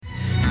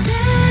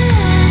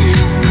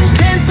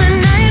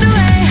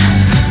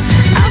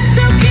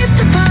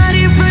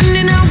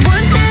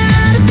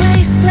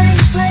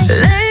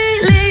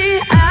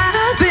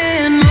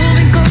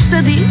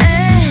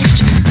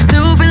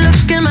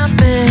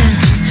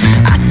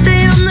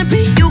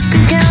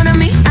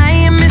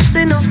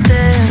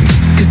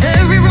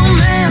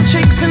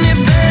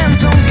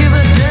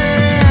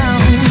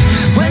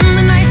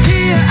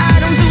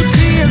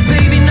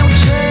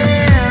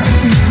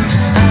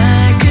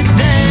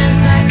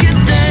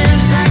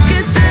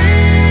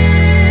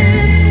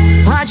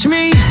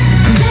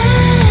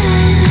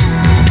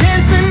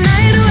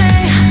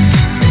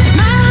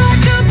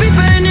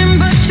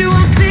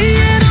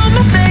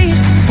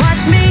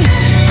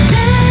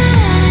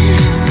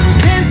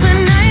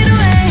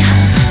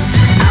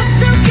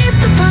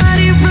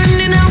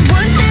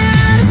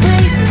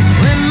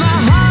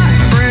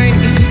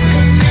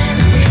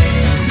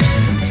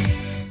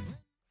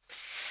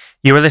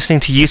You are listening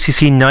to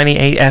UCC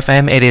 98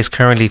 FM. It is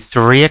currently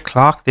 3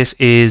 o'clock. This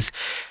is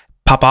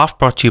Pop Off,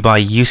 brought to you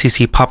by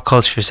UCC Pop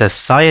Culture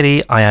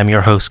Society. I am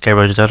your host,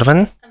 Gearoid and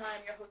Caoimhe. And I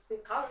am your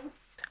host, Collins.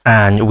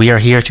 And we are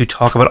here to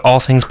talk about all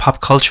things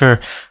pop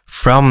culture,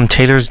 from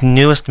Taylor's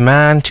newest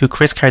man to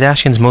Kris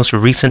Kardashian's most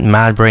recent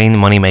mad brain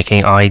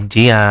money-making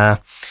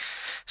idea.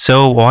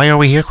 So why are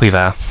we here,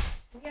 Caoimhe?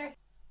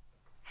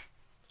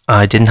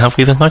 I didn't have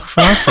Caoimhe's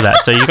microphone on for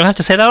that, so you're going to have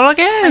to say that all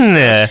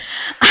again.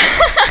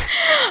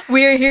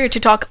 We are here to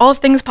talk all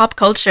things pop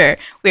culture.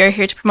 We are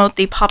here to promote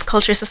the Pop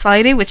Culture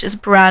Society, which is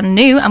brand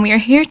new, and we are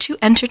here to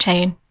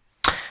entertain.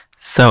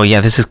 So, yeah,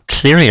 this is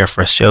clearly our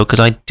first show because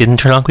I didn't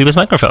turn on Caoimhe's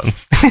microphone.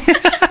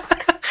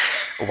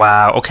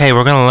 Wow. Okay,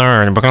 we're going to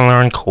learn. We're going to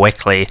learn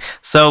quickly.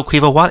 So,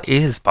 Caoimhe, what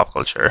is pop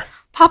culture?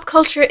 Pop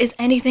culture is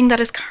anything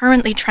that is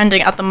currently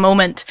trending at the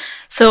moment.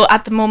 So,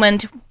 at the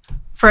moment,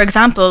 for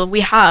example, we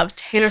have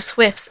Taylor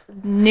Swift's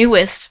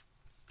newest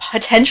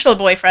potential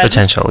boyfriend.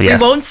 Potential, yes.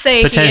 We won't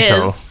say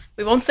potential. He is.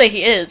 We won't say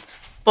he is,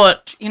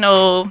 but, you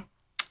know,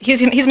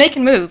 he's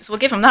making moves. We'll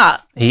give him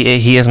that.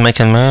 He is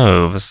making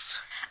moves.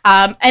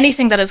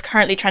 Anything that is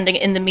currently trending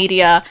in the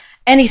media,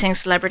 anything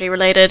celebrity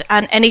related,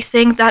 and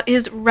anything that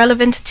is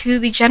relevant to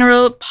the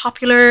general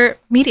popular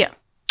media.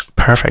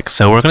 Perfect.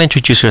 So we're going to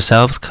introduce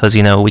ourselves because,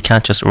 you know, we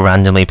can't just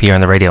randomly appear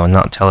on the radio and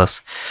not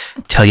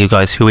tell you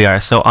guys who we are.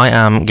 So I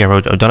am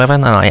Gearoid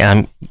O'Donovan, and I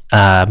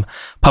am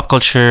Pop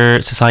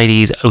Culture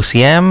Society's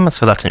OCM.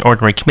 So that's an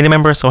ordinary committee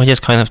member. So I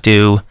just kind of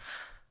do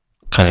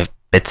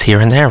bits here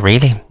and there,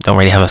 really. Don't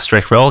really have a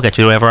strict role. Get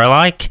to do whatever I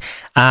like.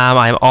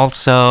 I'm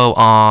also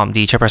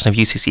the chairperson of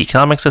UCC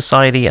Economic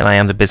Society, and I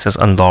am the business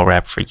and law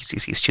rep for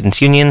UCC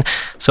Students' Union.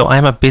 So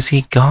I'm a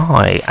busy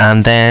guy.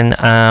 And then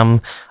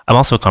I'm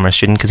also a commerce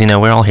student because, you know,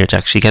 we're all here to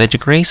actually get a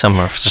degree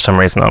somewhere for some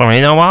reason. I don't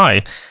really know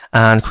why.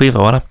 And Caoimhe,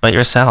 what about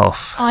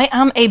yourself? I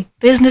am a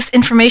business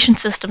information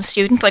system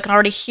student. I can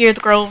already hear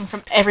the groan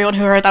from everyone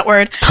who heard that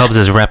word. Cubs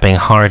is repping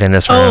hard in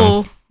this room.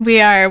 Oh, we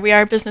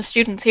are business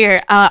students here.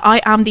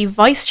 I am the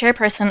vice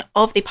chairperson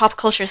of the Pop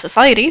Culture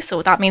Society,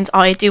 so that means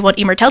I do what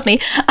Emer tells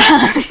me.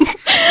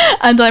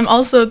 And I'm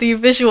also the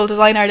visual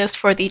design artist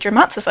for the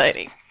Dramat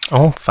Society.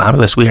 Oh,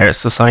 fabulous. We are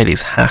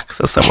society's hacks,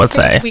 as some would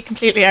say. We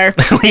completely are.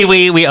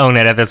 we own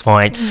it at this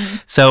point.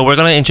 So we're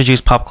going to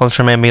introduce pop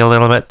culture maybe a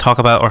little bit, talk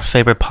about our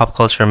favourite pop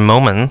culture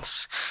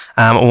moments.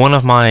 One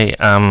of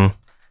my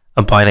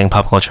abiding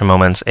pop culture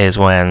moments is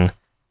when,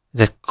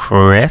 is it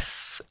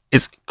Chris?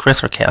 Is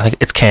Chris or Kim? I think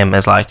it's Kim.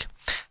 Is like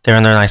they're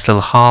in their nice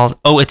little hall.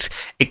 Oh, it's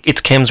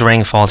Kim's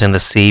ring falls in the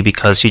sea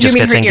because she just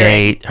gets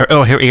engaged. Her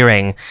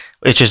earring,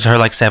 which is her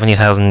like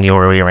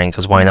 €70,000 earring.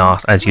 Because why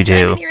not? As you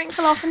do. An earring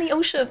fell off in the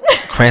ocean.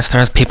 Chris,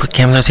 there's people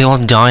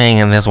dying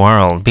in this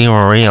world. Be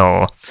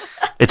real.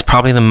 It's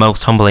probably the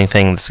most humbling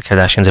thing the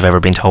Kardashians have ever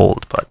been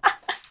told. But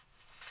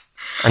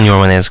and your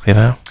one is,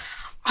 Caoimhe?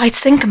 I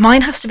think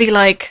mine has to be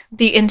like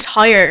the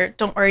entire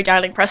 "Don't Worry,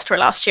 Darling" press tour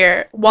last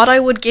year. What I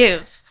would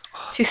give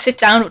to sit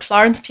down with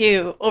Florence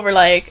Pugh over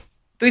like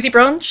boozy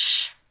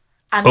brunch.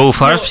 And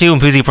Florence Pugh and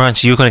boozy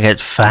brunch, you're going to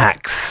get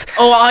facts.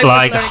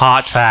 Like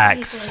hot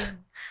facts.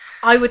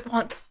 I would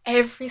want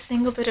every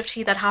single bit of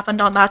tea that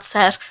happened on that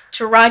set.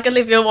 Drag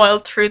Olivia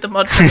Wilde through the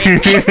mud for me.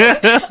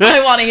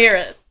 I want to hear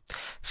it.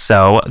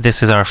 So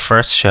this is our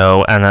first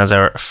show, and as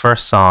our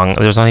first song,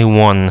 there's only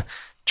one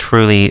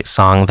truly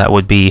song that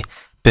would be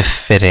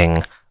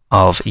befitting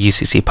of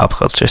UCC Pop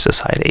Culture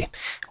Society.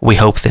 We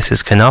hope this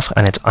is enough,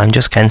 and it's I'm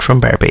Just Ken from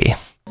Barbie.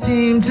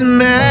 Seem to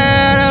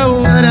matter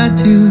what I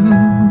do,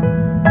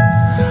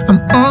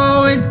 I'm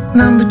always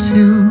number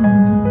two.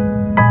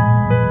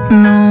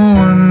 No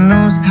one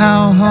knows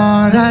how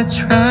hard I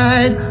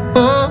tried.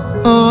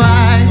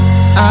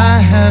 I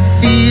have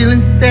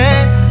feelings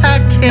that I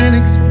can't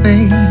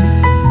explain,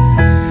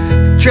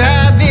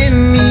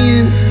 driving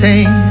me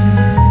insane.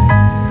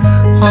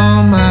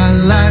 All my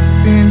life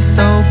been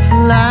so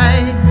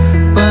polite,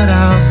 but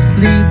I'll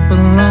sleep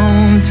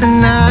alone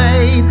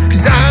tonight.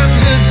 'Cause I'm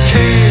just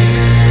kidding.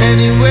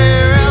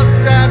 Anywhere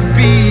else I'd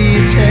be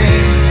a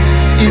 10.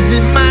 Is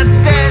it my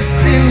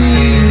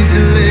destiny to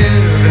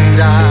live and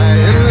die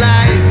a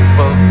life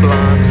of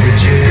blonde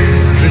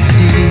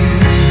fragility?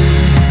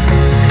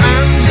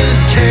 I'm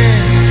just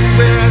kidding.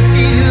 Where I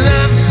see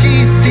love,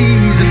 she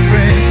sees a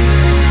friend.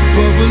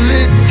 What will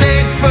it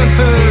take for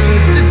her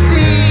to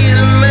see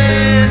the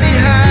man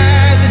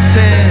behind the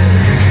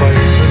tent?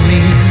 Fight for me.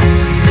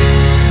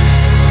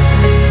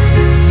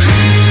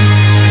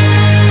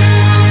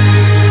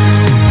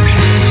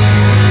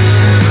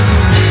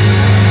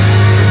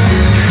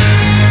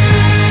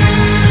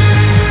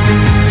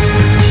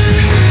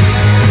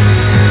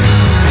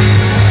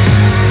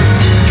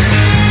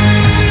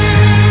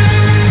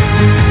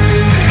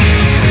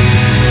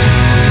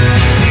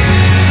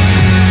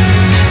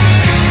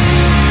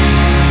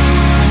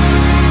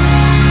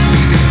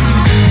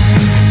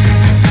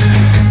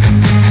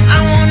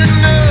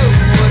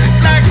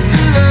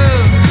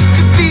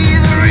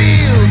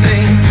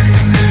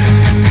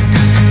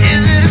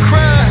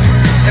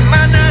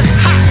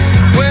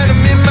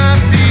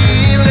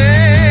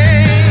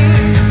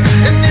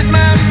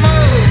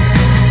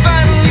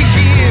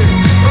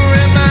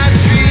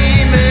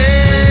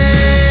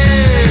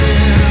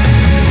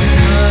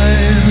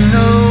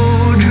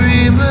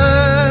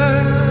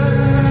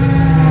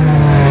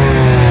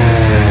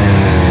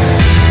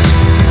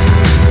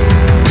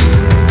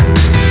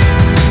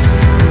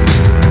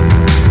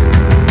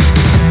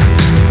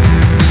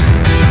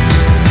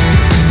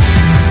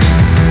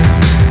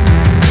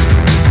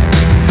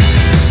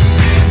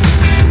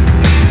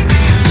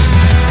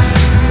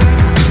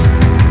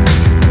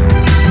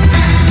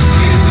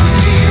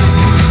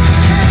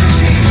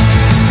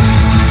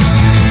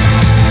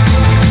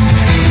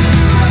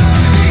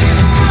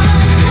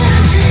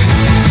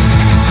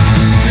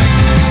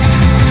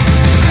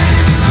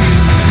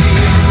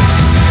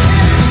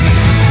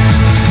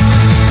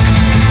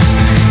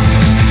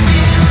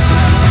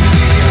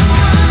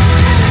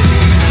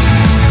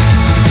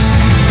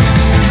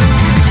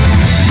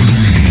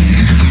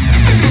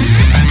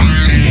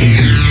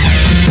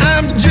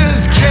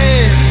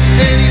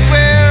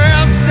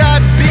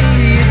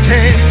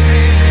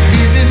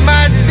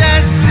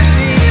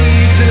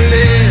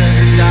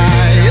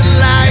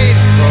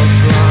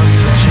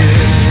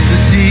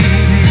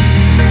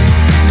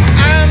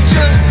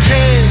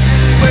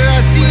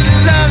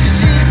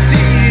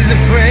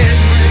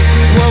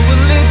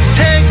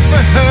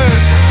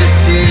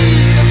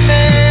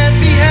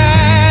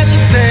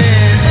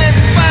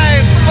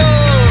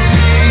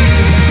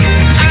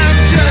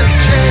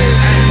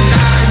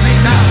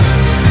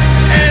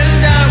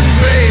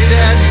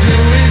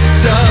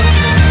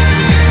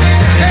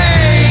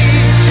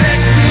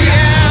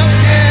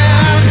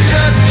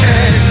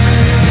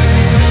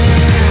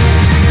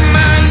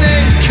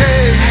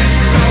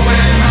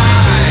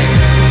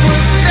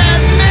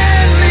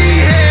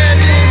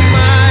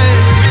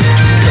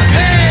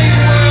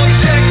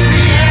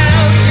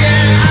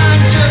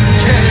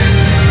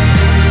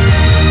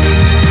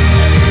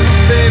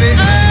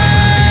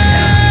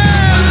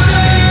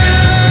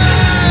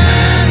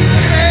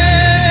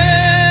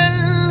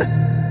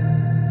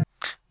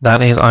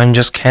 That is I'm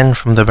Just Ken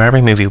from the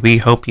Barbie movie. We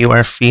hope you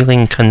are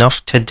feeling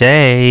enough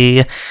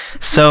today.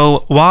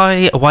 So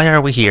why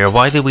are we here?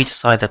 Why did we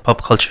decide that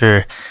Pop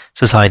Culture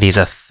Society is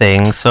a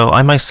thing? So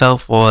I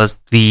myself was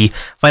the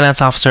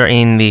finance officer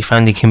in the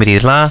founding committee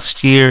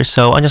last year.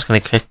 So I'm just going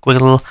to quick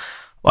little,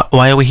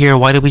 why are we here?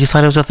 Why did we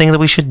decide it was a thing that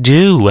we should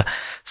do?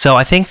 So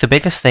I think the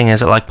biggest thing is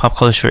that like pop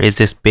culture is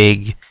this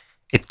big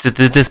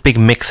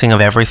mixing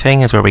of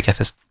everything is where we get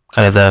this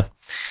kind of the,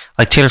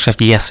 like Taylor Swift,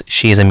 yes,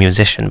 she is a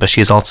musician, but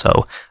she is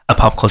also a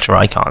pop culture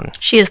icon.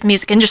 She is the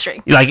music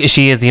industry. Like,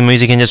 she is the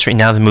music industry,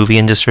 now the movie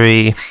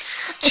industry.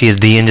 She is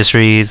the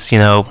industries, you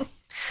know.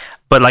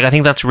 But, like, I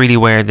think that's really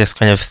where this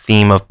kind of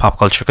theme of pop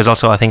culture, because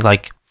also I think,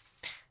 like,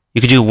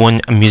 you could do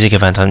one music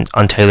event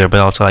on Taylor,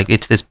 but also, like,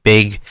 it's this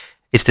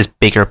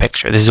bigger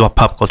picture. This is what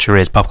pop culture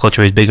is. Pop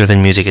culture is bigger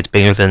than music. It's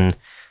bigger than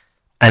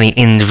any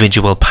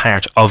individual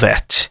part of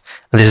it.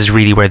 And this is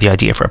really where the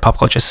idea for a Pop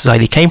Culture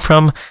Society came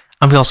from.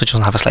 And we also just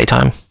want to have a sleigh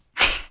time.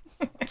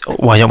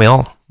 Why don't we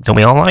all? Don't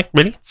we all like,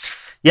 really?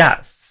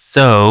 Yeah,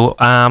 so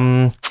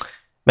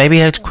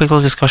maybe a quick little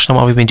discussion on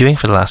what we've been doing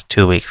for the last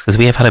 2 weeks, because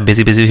we have had a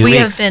busy 2 weeks. We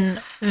have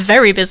been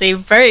very busy,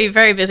 very,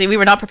 very busy. We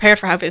were not prepared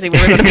for how busy we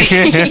were going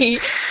to be.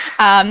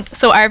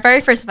 So our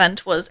very first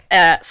event was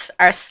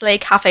our Sleigh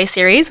Cafe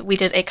series. We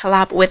did a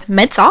collab with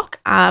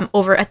MedSoc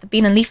over at the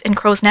Bean and Leaf in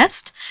Crow's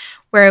Nest,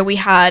 where we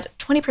had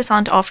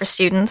 20% off for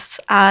students,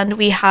 and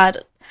we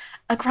had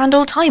a grand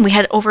old time. We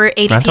had over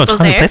 80 people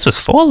there. The place was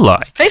full,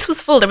 like. Place was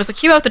full. There was a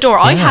queue out the door.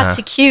 Yeah. I had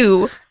to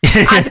queue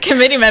as a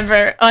committee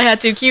member. I had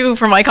to queue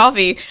for my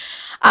coffee.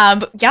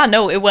 But yeah,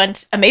 no, it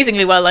went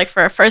amazingly well. Like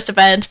for our first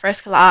event,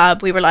 first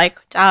collab, we were like,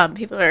 damn,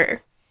 people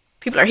are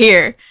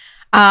here.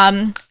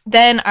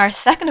 Then our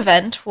second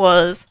event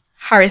was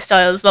Harry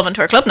Styles Love and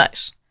Tour Club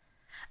Night,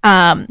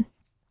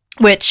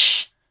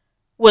 which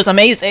was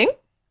amazing.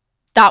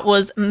 That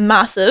was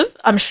massive.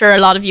 I'm sure a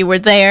lot of you were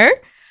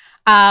there.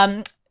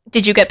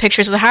 Did you get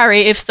pictures with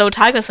Harry? If so,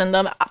 tag us in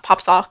them at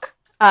PopSoc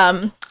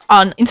on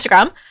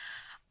Instagram,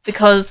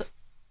 because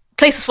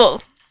place was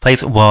full.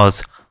 Place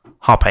was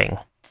hopping.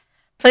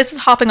 Place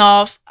was hopping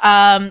off.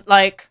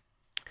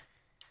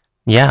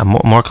 Yeah,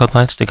 more club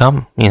nights to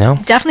come, you know?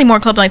 Definitely more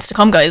club nights to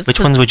come, guys. Which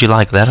ones would you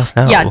like? Let us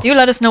know. Yeah, do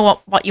let us know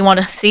what you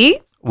want to see.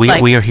 We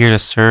are here to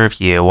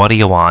serve you. What do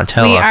you want?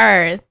 Tell us. We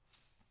are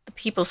the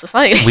People's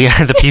Society. We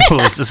are the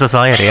People's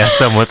Society, as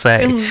some would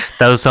say.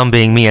 Those some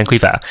being me and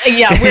Quifa.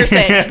 Yeah, we're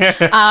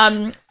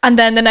saying. And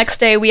then the next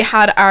day we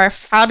had our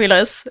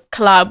fabulous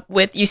collab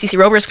with UCC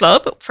Rovers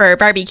Club for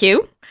barbecue.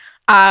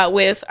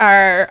 With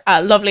our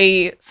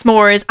lovely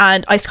s'mores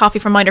and iced coffee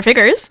from Minor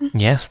Figures.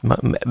 Yes,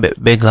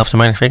 big love to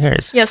Minor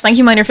Figures. Yes, thank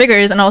you, Minor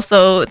Figures, and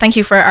also thank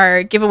you for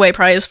our giveaway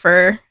prize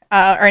for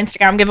our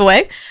Instagram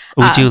giveaway.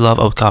 We do love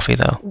oat coffee,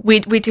 though.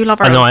 We do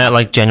love our. I know. I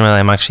like genuinely.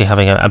 I'm actually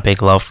having a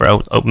big love for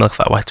oat milk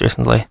fat whites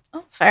recently.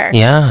 Oh, fair.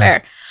 Yeah,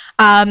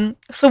 fair.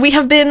 So we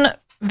have been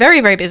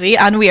very, very busy,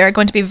 and we are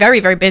going to be very,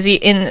 very busy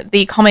in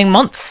the coming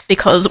months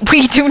because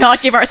we do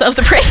not give ourselves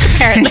a break,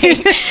 apparently.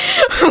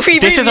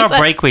 This is our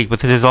break week,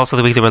 but this is also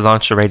the week that we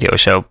launched a radio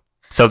show.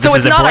 So this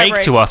is a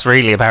break to us,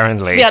 really,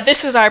 apparently. Yeah,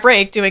 this is our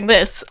break doing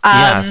this.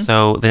 Yeah,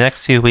 so the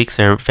next 2 weeks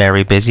are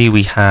very busy.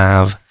 We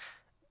have...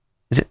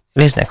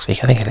 It is next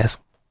week, I think it is.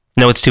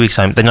 No, it's 2 weeks'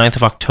 time. The 9th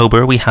of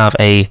October, we have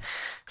a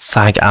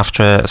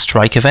SAG-AFTRA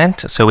strike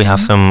event. So we have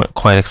some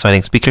quite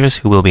exciting speakers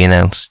who will be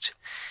announced...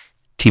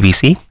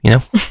 TBC, you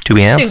know, to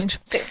be announced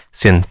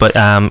soon. But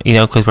you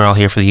know, because we're all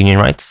here for the union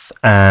rights,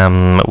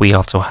 we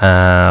also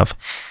have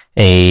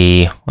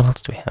what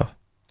else do we have?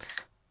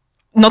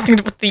 Nothing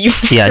with the union.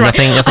 Yeah,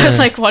 nothing. I was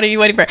like, what are you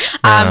waiting for?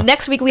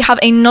 Next week we have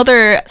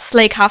another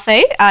Sleigh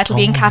Cafe. It'll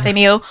be in Cafe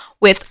Mio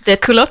with the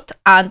Cualucht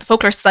and the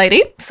Folklore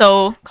Society.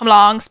 So come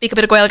along, speak a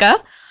bit of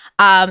Gaeilge.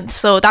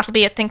 So that'll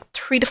be, I think,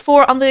 3 to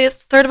 4 on the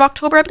 3rd of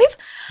October, I believe.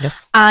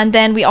 Yes. And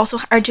then we also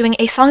are doing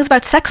a Songs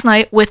About Sex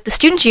night with the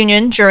Students'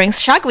 Union during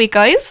Shag Week,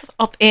 guys,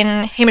 up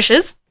in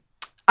Hamish's.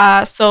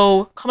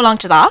 So come along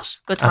to that.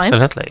 Good time.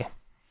 Absolutely.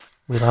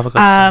 We'll have a good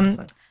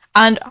time.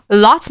 And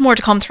lots more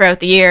to come throughout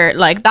the year.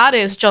 Like, that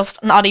is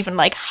just not even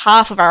like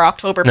half of our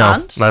October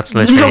planned. No, that's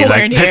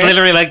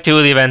literally like 2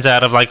 of the events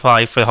out of like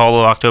 5 for the whole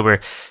of October.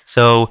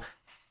 So...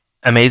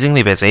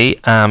 amazingly busy.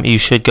 You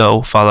should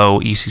go follow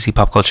UCC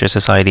Pop Culture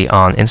Society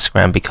on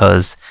Instagram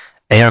because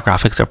A, our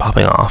graphics are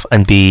popping off,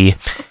 and B,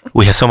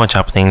 we have so much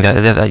happening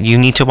that you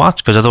need to watch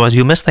because otherwise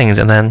you miss things,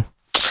 and then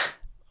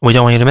we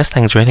don't want you to miss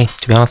things, really,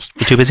 to be honest.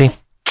 We're too busy.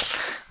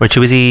 We're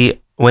too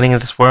busy winning in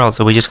this world,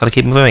 so we just got to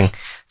keep moving.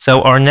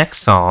 So our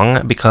next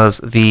song, because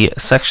the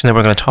section that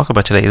we're going to talk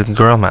about today is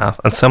girl math,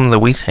 and someone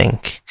that we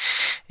think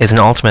is an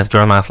ultimate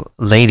girl math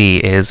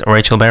lady is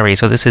Rachel Berry.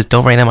 So this is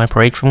Don't Rain on My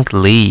Parade from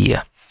Glee.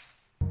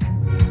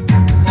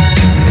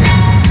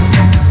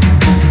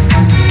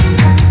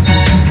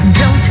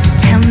 Don't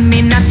tell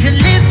me not to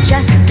live,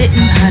 just sit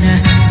and putter.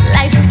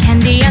 Life's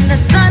candy and the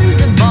sun's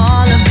a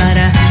ball of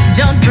butter.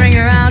 Don't bring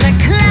around a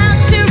cloud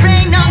to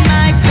rain on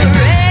my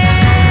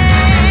parade.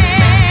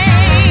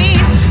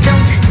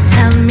 Don't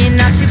tell me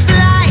not to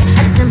fly,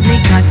 I've simply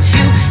got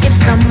to. If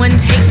someone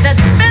takes a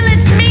spill,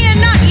 it's me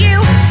and not you.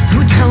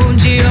 Who told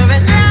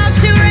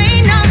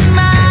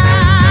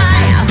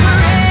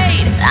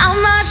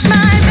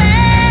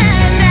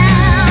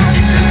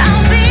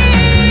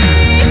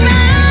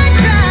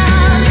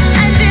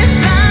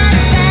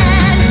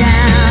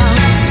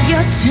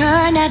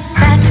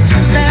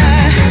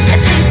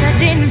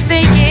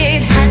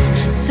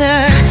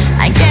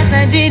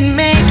I didn't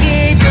make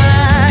it,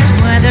 but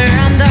whether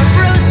I'm the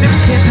rose from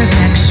sheer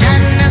perfection,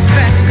 a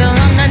freckle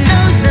on the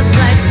nose of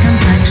life's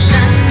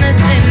complexion, the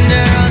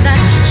cinder or that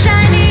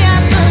shiny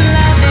apple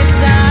of its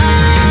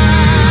eye.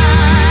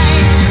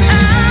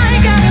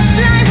 I gotta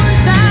fly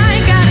once,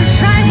 I gotta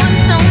try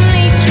once,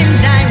 only can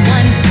die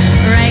once,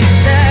 right,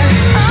 sir?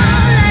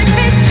 Oh, life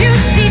is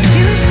juicy,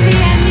 juicy,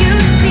 and you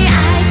see,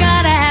 I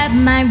gotta have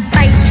my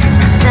bite,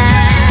 sir.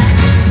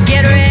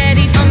 Get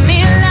ready for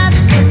me, love,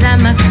 'cause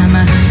I'm a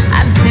comer.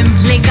 I've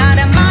simply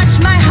gotta march,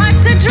 my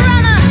heart's a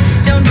drummer.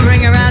 Don't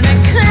bring around a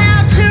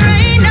cloud to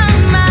rain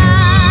on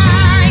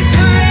my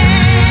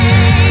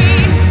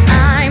parade.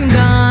 I'm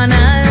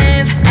gonna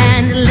live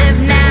and live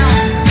now.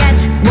 Get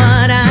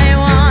what I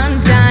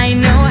want, I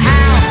know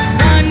how.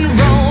 One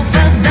roll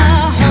for the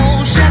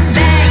whole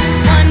shebang.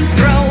 One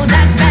throw,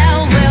 that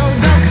bell will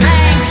go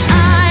clang.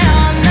 Eye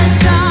on the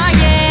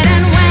target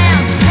and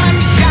wham. One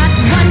shot,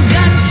 one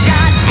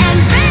gunshot and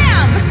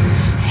bam.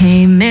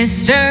 Hey,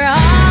 Mr.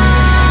 Arnstein,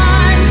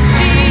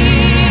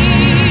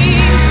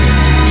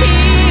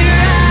 here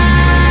I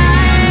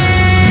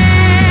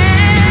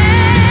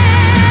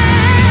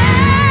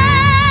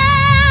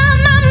am.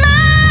 I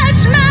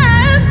march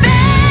my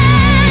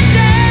band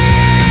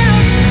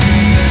down.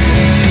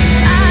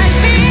 I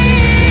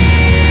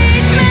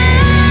beat my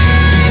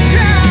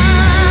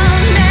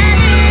drum, and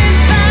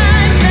if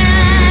I'm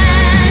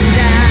found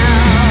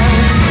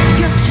out,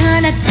 your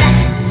turn at that,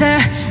 sir.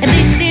 At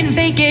least didn't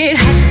fake it,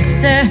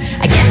 sir.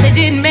 I guess I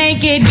didn't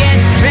make it. Get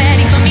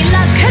ready for me,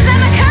 love, 'cause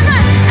I'm a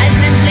comer. I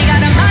simply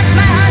gotta march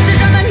my heart to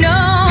drum.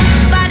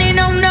 Nobody,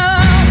 no,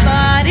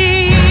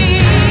 nobody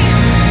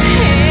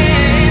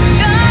is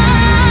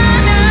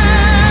gonna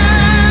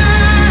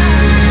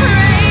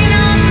rain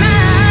on my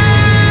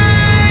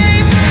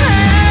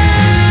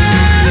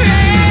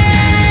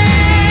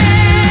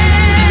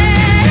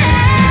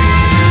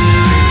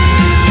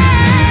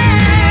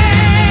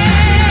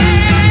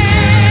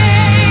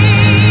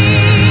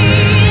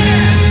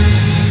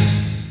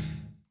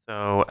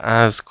So,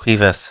 as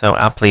Caoimhe so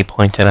aptly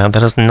pointed out,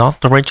 that is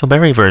not the Rachel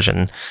Berry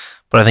version.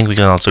 But I think we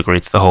can also agree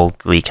that the whole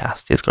Glee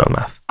cast is girl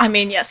math. I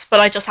mean, yes, but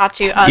I just had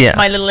to, as Yeah.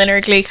 my little inner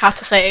Glee cat,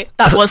 to say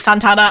that was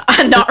Santana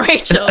and not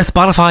Rachel.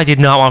 Spotify did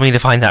not want me to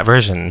find that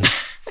version.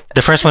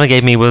 The first one it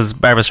gave me was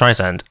Barbra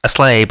Streisand, a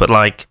sleigh, but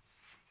like,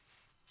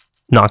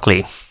 not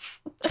Glee.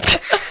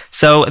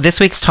 So this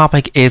week's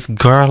topic is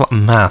girl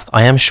math.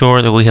 I am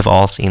sure that we have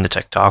all seen the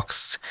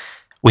TikToks.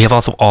 We have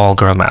also all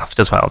girl mathed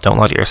as well. Don't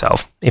lie to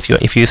yourself. If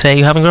you say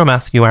you haven't girl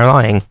math, you are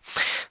lying.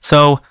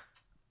 So,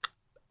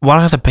 what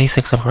are the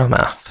basics of girl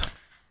math?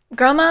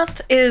 Girl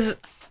math is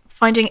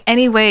finding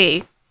any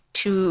way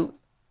to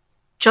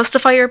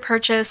justify your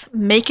purchase,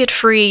 make it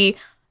free,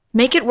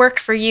 make it work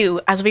for you,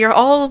 as we are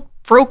all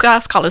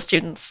broke-ass college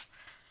students.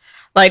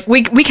 Like,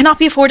 we cannot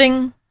be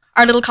affording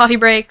our little coffee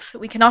breaks,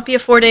 we cannot be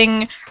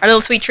affording our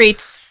little sweet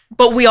treats,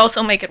 but we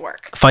also make it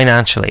work.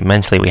 Financially,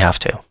 mentally, we have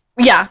to.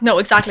 Yeah, no,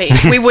 exactly.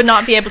 We would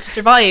not be able to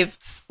survive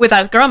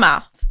without girl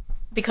math,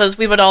 because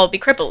we would all be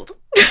crippled.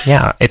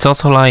 Yeah, it's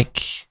also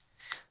like,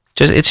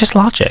 it's just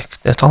logic.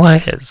 That's all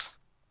it is.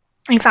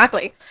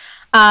 Exactly.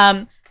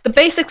 The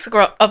basics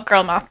of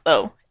girl math,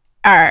 though,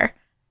 are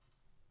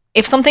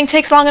if something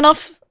takes long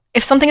enough,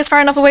 if something is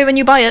far enough away when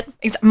you buy it.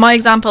 My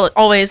example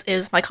always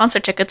is my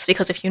concert tickets,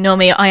 because if you know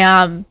me, I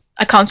am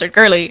a concert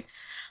girly.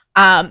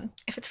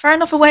 If it's far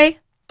enough away,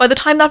 by the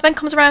time that event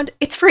comes around,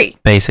 it's free.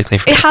 Basically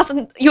free. It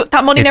hasn't.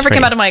 That money It's never free.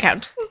 came out of my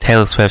account.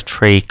 Taylor Swift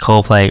free,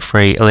 Coldplay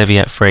free,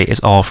 Olivia free. It's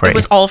all free. It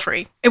was all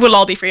free. It will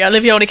all be free.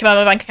 Olivia only came out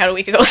of my bank account a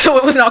week ago, so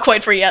it was not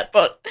quite free yet.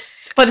 But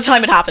by the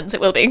time it happens, it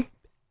will be.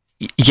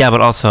 Yeah,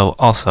 but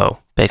also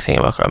big thing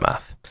about girl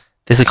math.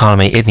 This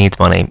economy, it needs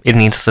money. It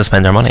needs us to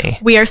spend our money.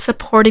 We are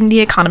supporting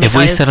the economy. If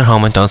we guys. sit at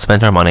home and don't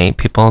spend our money,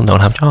 people don't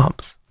have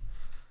jobs.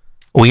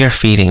 We are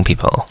feeding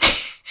people.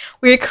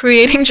 We are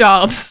creating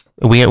jobs.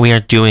 We are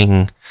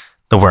doing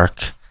the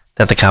work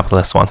that the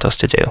capitalists want us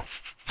to do.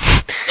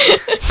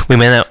 We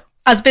may not.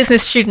 As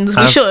business students,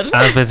 we should.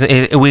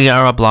 We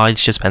are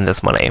obliged to spend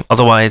this money.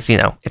 Otherwise,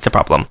 it's a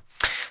problem.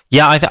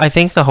 Yeah, I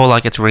think the whole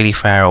like it's really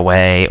far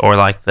away, or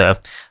like the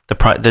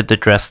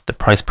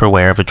price per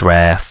wear of a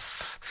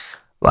dress.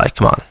 Like,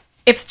 come on.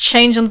 If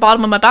change in the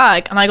bottom of my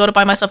bag and I go to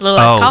buy myself a little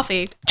iced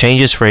coffee.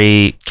 Change is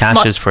free.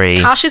 Cash is free.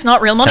 Cash is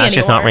not real money Cash anymore.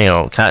 is not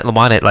real.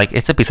 What it like?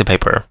 It's a piece of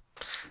paper.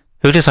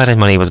 Who decided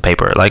money was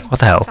paper? Like, what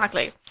the hell?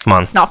 Exactly. Come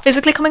on. It's not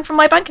physically coming from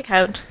my bank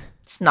account.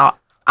 It's not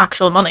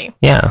actual money.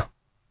 Yeah.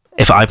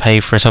 If I pay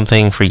for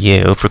something for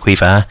you, for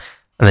Caoimhe,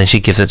 and then she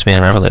gives it to me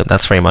on Revolut,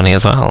 that's free money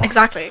as well.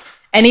 Exactly.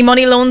 Any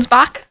money loans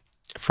back?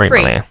 Free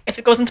money. If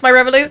it goes into my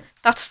Revolut,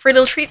 that's a free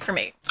little treat for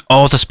me.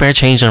 Oh, the spare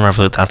change on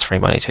Revolut, that's free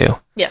money too.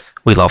 Yes.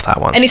 We love that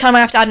one. Anytime I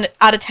have to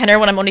add a tenner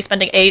when I'm only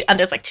spending 8 and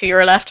there's like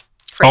 €2 left.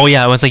 Free. Oh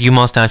yeah, it's like you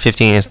must add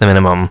 15 is the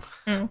minimum.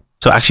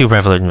 So actually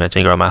Revolut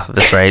invented girl math at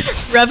this rate.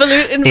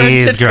 Revolut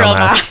invented girl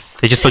math.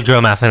 They just put girl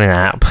math in an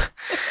app.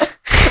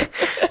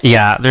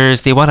 Yeah,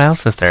 there's what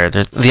else is there?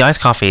 There's the iced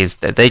coffees.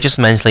 They just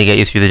mentally get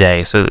you through the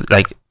day. So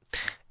like,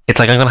 It's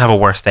like I'm going to have a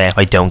worse day if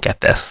I don't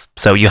get this.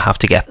 So you have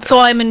to get this. So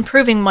I'm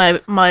improving my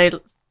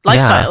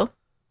lifestyle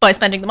by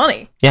spending the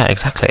money. Yeah,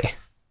 exactly.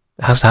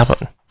 It has to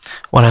happen.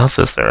 What else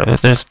is there?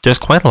 There's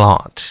quite a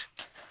lot.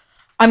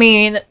 I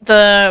mean,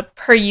 the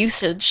per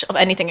usage of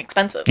anything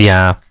expensive.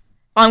 Yeah.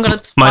 I'm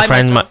gonna.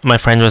 My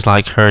friend was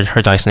like her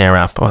Dyson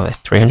Airwrap. Oh,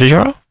 like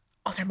 €300.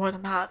 Oh, they're more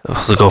than that.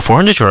 We'll go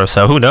 €400.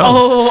 So who knows?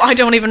 Oh, I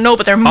don't even know,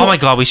 but they're more. Oh my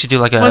god, we should do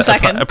like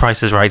a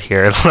prices right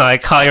here,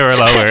 like higher or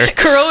lower.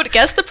 Gearoid,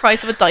 guess the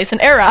price of a Dyson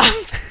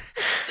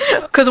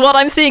Airwrap. Because what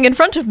I'm seeing in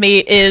front of me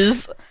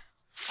is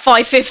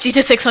 €550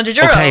 to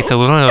 €600. Okay, so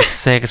we're going to go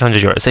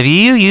 €600. If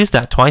you use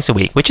that twice a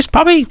week, which is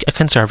probably a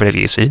conservative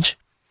usage.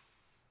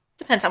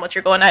 Depends how much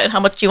you're going out and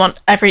how much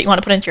effort you want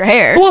to put into your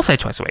hair. We'll say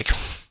twice a week.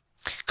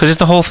 Because it's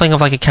the whole thing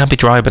of like it can't be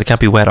dry, but it can't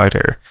be wet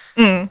either.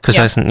 Because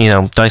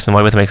Dyson,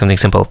 why would they make something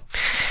simple?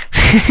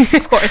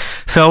 Of course.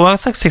 So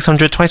it's like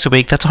 600 twice a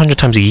week. That's 100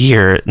 times a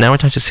year. Now we're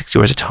down to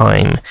 €60 a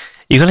time.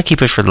 You're going to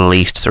keep it for at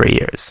least 3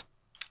 years.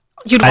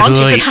 You'd want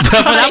to for that.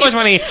 For that much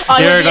money,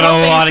 you're going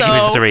to want to keep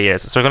it for 3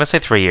 years. So we're going to say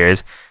 3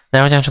 years.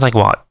 Now we're down to like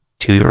what?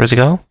 €2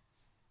 ago?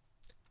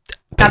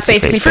 That's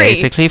basically free.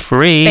 Basically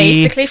free.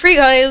 Basically free,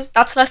 guys.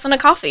 That's less than a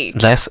coffee.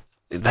 Less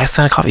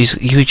than a coffee.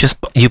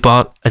 You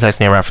bought a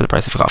Dyson Airwrap for the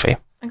price of a coffee.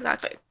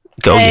 Exactly.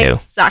 Go you.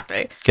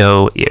 Exactly.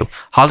 Go you.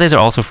 Holidays are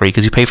also free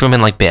because you pay for them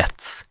in like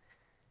bits.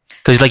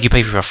 Because like you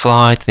pay for your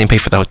flight, then you pay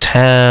for the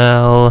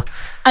hotel.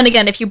 And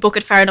again, if you book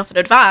it far enough in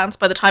advance,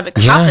 by the time it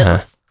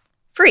happens,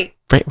 free.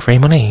 Free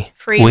money.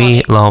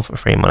 We love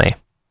free money.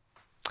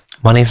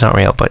 Money's not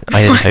real, but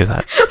I didn't say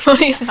that.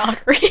 Money's not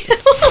real.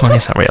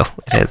 Money's not real.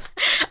 It is.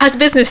 As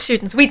business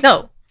students, we'd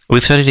know.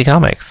 We've studied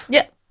economics.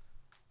 Yeah.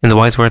 In the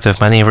wise words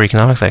of many of our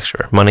economics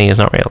lecturer, money is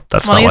not real.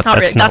 That's money is not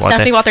real. That's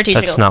definitely what they're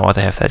teaching us. That's not what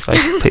they have said,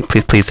 guys.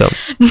 Please don't.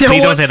 No,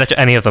 please don't say that to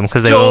any of them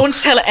because they will. Don't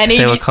tell any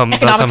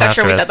economics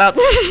lecturer we said that.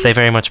 They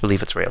very much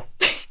believe it's real.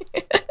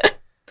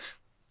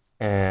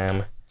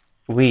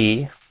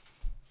 We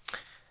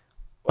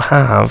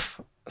have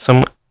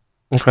some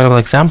incredible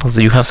examples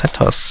that you have sent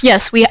to us.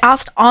 Yes, we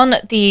asked on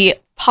the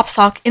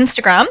PopSock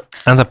Instagram.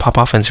 And the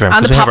Pop-Off Instagram.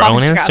 And the we have our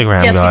own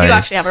Instagram, yes, guys. we do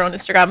actually have our own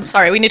Instagram.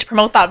 Sorry, we need to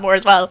promote that more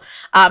as well.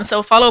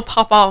 So follow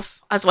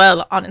Pop-Off as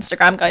well on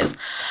Instagram, guys.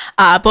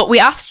 But we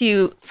asked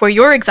you for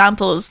your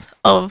examples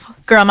of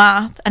girl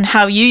math and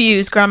how you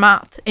use girl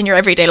math in your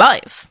everyday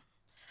lives.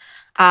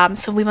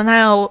 So we will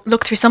now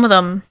look through some of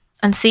them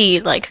and see,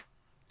 like,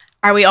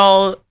 are we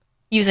all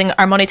using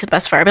our money to the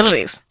best of our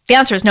abilities? The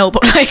answer is no,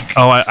 but like...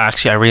 Oh,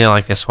 I really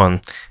like this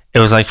one. It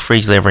was like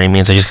free delivery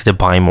means I just get to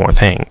buy more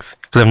things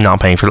because I'm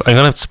not paying for. I'm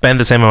going to spend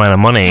the same amount of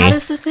money. That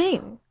is the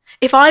thing.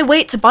 If I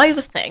wait to buy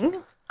the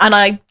thing and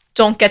I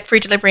don't get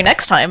free delivery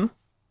next time.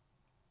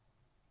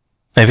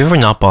 Have you ever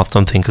not bought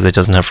something because it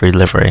doesn't have free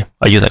delivery?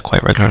 I do that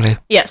quite regularly.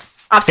 Yes,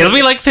 absolutely.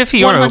 It'll be like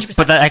 €50, 100%.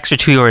 But that extra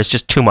 €2 is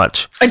just too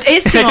much. It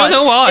is too much. I don't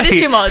know why. It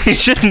is too much. It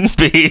shouldn't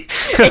be.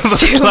 It's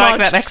too like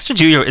much. That extra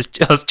 €2 is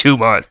just too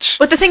much.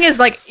 But the thing is,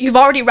 like, you've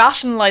already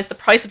rationalized the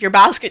price of your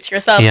basket to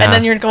yourself, and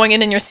then you're going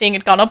in and you're seeing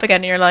it gone up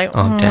again, and you're like,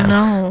 oh damn.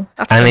 No,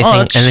 that's too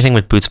much. Anything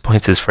with Boots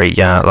points is free.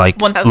 Yeah, like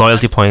 1,000%.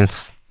 Loyalty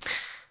points.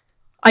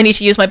 I need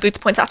to use my Boots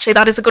points. Actually,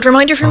 that is a good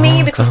reminder for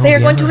me because they are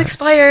going to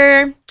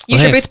expire.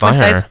 Use your Boots points,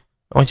 guys.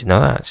 I want you to know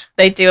that.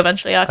 They do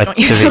eventually. I don't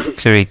use them.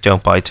 Clearly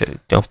don't go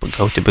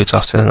to Boots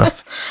often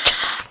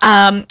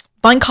enough.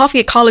 Buying coffee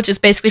at college is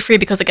basically free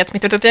because it gets me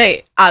through the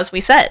day, as we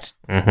said.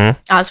 Mm-hmm.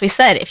 As we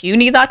said, if you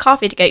need that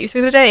coffee to get you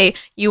through the day,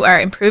 you are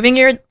improving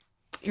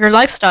your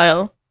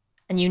lifestyle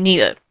and you need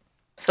it.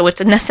 So it's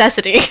a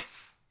necessity.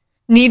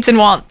 Needs and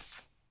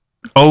wants.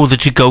 Oh, the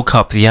to-go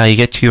cup. Yeah, you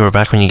get €2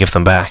 back when you give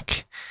them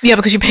back. Yeah,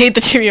 because you paid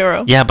the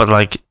 €2. Yeah, but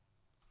like,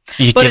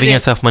 you're giving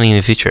yourself money in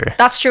the future.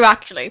 That's true,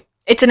 actually.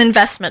 It's an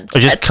investment. Or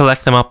just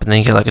collect them up and then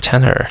you get like a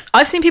tenner.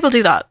 I've seen people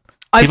do that.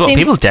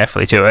 People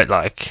definitely do it.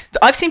 Like,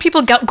 I've seen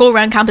people go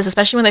around campus,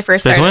 especially when they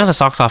first started. There's one at the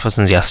socks office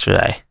since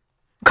yesterday.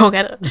 Go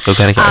get it. Go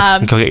get it,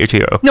 guys. Go get your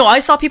 €2. No, I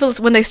saw people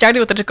when they started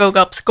with the to-go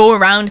cups go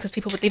around because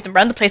people would leave them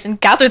around the place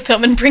and gather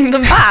them and bring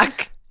them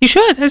back. You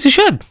should, as you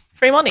should.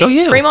 Free money. Go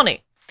you. Free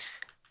money.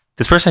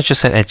 This person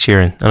just said Ed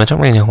Sheeran, and I don't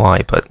really know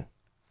why, but...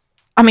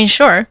 I mean,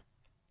 sure.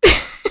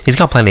 He's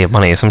got plenty of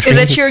money. So I'm sure is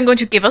Ed Sheeran going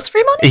to give us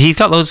free money? He's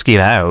got loads to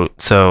give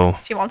out, so...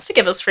 If he wants to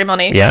give us free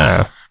money.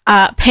 Yeah.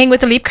 Paying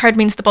with a Leap card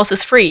means the bus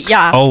is free.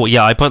 Yeah. Oh,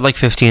 yeah. I put like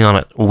 15 on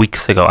it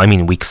weeks ago.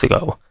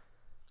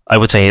 I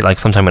would say like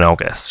sometime in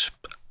August.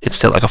 It's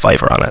still like a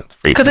 $5 on it.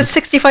 Because it's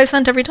 65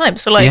 cents every time.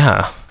 So like,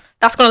 yeah,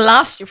 that's going to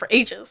last you for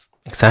ages.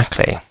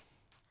 Exactly.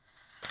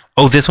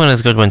 Oh, this one is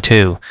a good one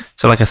too.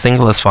 So like a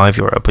single is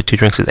 €5, but 2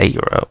 drinks is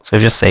 €8. So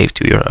I've just saved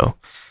 €2.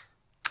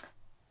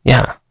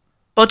 Yeah.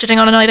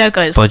 Budgeting on a night out,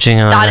 guys.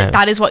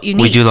 That is what you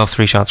need. We do love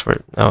 3 shots for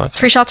it. Oh, okay.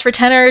 3 shots for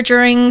tenner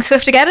during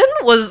Swift-Ageddon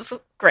was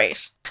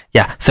great.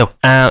 Yeah. So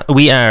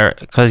we are,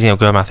 because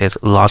girl math is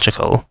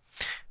logical,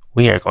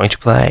 we are going to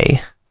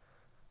play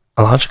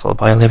Illogical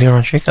by Olivia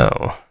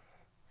Rodrigo.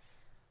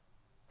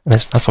 And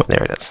it's not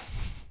there it is.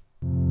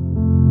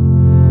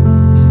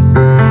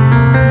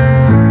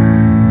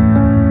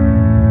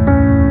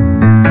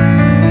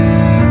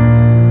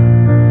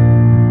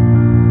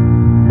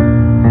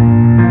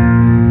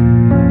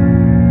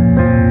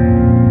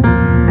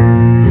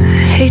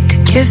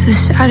 give the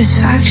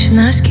satisfaction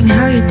asking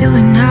how you're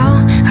doing now.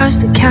 How's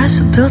the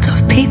castle built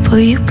of people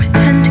you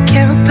pretend to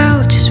care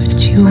about? Just what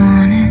you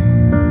wanted.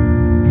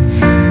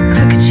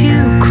 Look at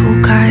you,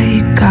 cool guy,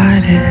 you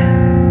got it.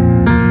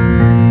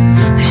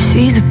 I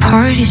see the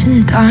parties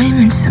and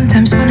diamonds.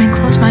 Sometimes when I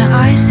close my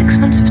eyes, 6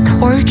 months of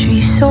torture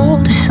you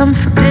sold to some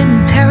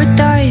forbidden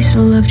paradise. I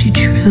loved you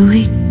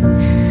truly.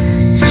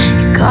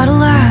 You gotta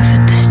laugh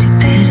at the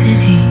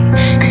stupidity,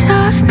 'cause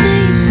I've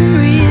made some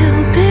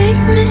real big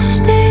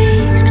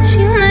mistakes, but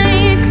you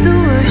make the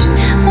worst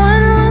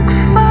one look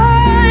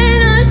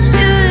fine. I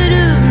should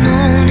have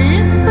known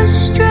it was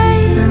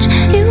strange.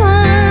 You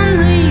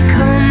only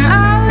come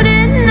out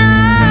at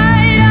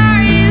night. I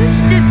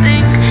used to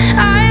think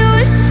I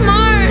was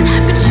smart,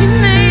 but you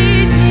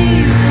made me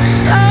look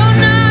so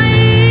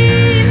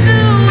naive.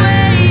 The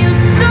way you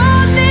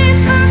sold me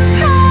for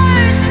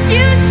parts,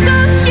 you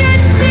sunk your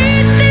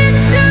teeth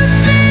into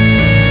me.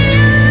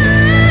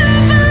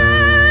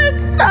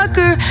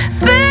 Bloodsucker,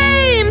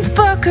 fame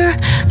fucker,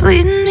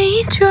 bleeding me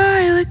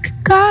dry like a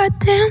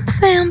goddamn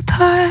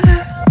vampire.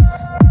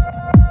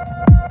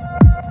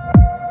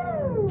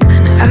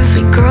 And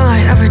every girl I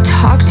ever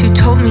talked to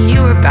told me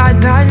you were bad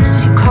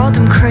news. You called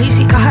them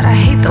crazy. God, I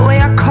hate the way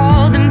I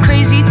called them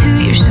crazy too.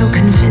 You're so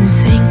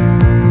convincing.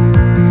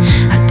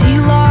 How do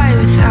you lie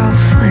without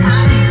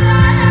flinching?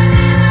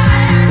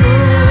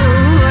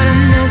 Ooh, what a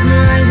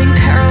mesmerizing,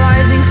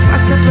 paralyzing,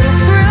 fucked up little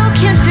thrill.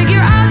 Can't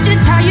figure out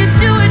just how you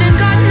do it, and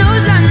God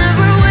knows I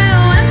never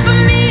will. And for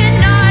me and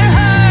not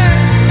her,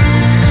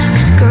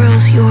 'cause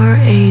girls your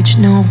age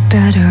know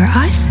better.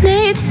 I've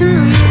made some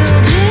real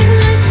big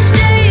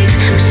mistakes,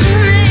 but you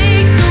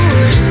make the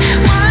worst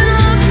one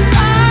look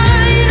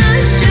fine. I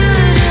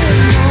should have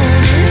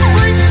known it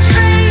was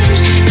strange.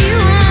 You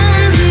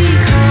only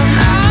come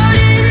out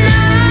at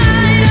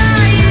night.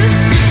 I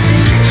used to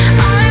think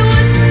I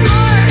was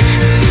smart,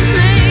 but you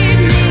made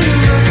me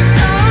look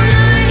so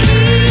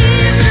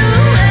naive. The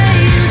way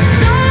you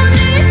sold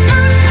me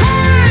for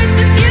parts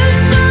is you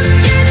sunk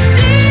your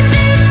teeth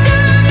into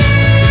me.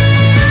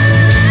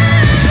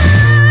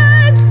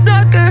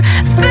 Bloodsucker,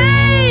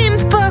 fame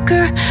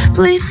fucker,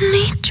 bleeding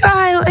me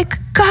dry like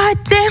a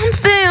goddamn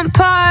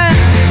vampire.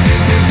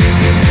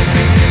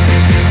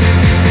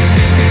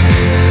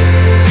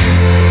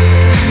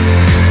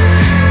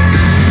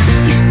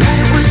 You said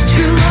it was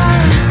true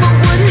love, but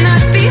wouldn't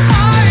that be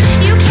hard?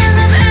 You can't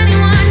love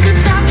anyone, 'cause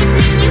that would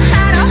mean you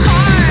had a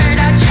heart.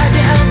 I tried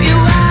to help you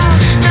out,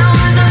 now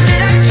I know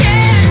that I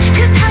can't,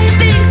 'cause how you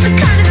think's the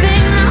kind of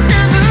thing I'll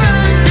never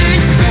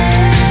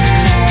understand.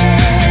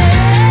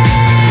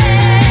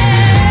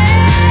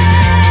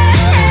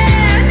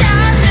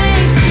 I've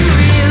made some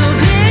real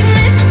big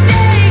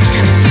mistakes,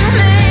 but you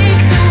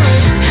make the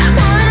worst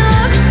one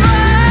look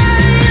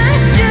fine. I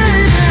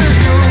should have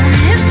known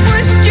it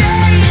was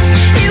strange.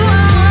 You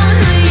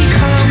only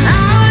come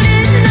out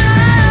at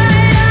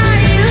night. I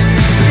used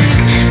to think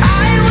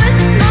I was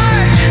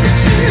smart, but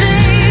you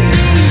made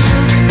me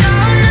look so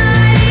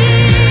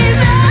naive.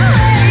 The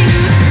way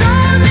you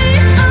sold me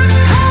for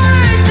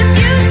parts is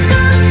you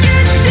sunk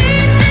your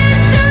teeth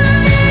into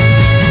me.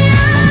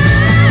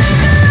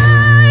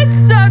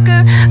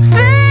 Bloodsucker,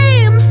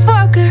 fame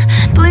fucker,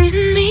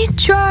 bleeding me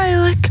dry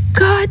like a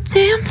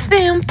goddamn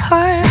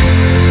vampire.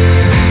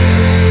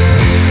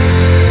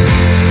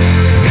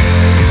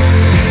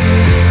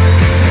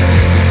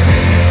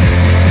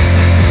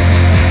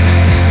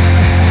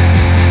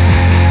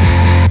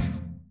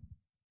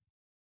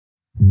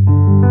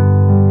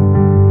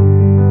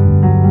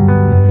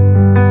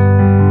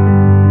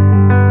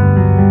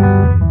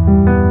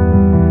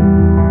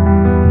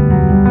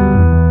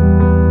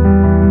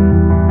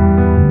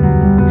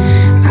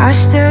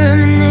 Master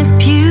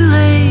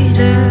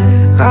manipulator,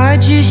 God,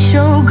 you're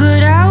so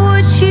good at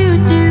what you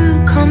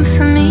do. Come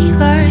for me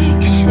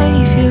like a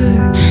savior,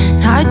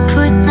 and I'd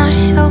put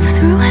myself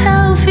through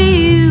hell for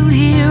you.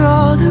 Hear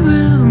all the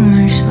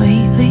rumors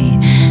lately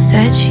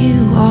that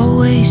you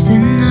always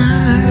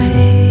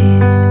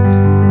denied.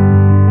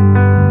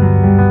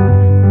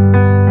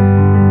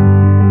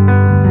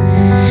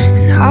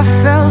 And I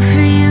fell for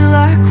you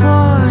like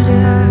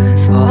water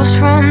falls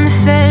from the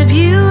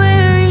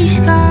February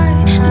sky.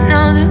 But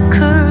now the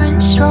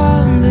current's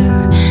stronger.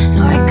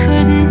 No, I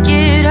couldn't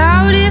get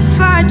out if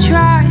I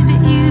tried,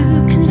 but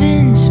you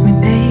convinced me,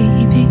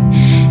 baby.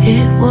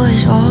 It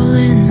was all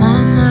in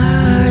my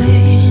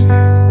mind.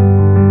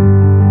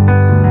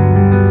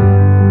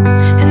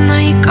 And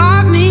now you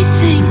got me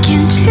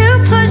thinking 2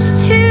 plus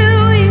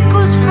 2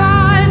 equals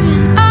 5,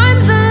 and I'm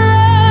the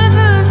love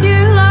of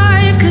your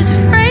life. 'Cause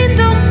if rain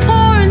don't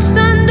pour and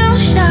sun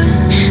don't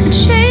shine, then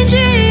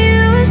changing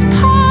you is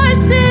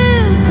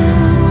possible.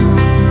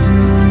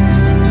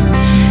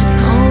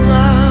 No,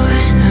 love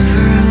is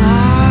never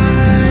logical.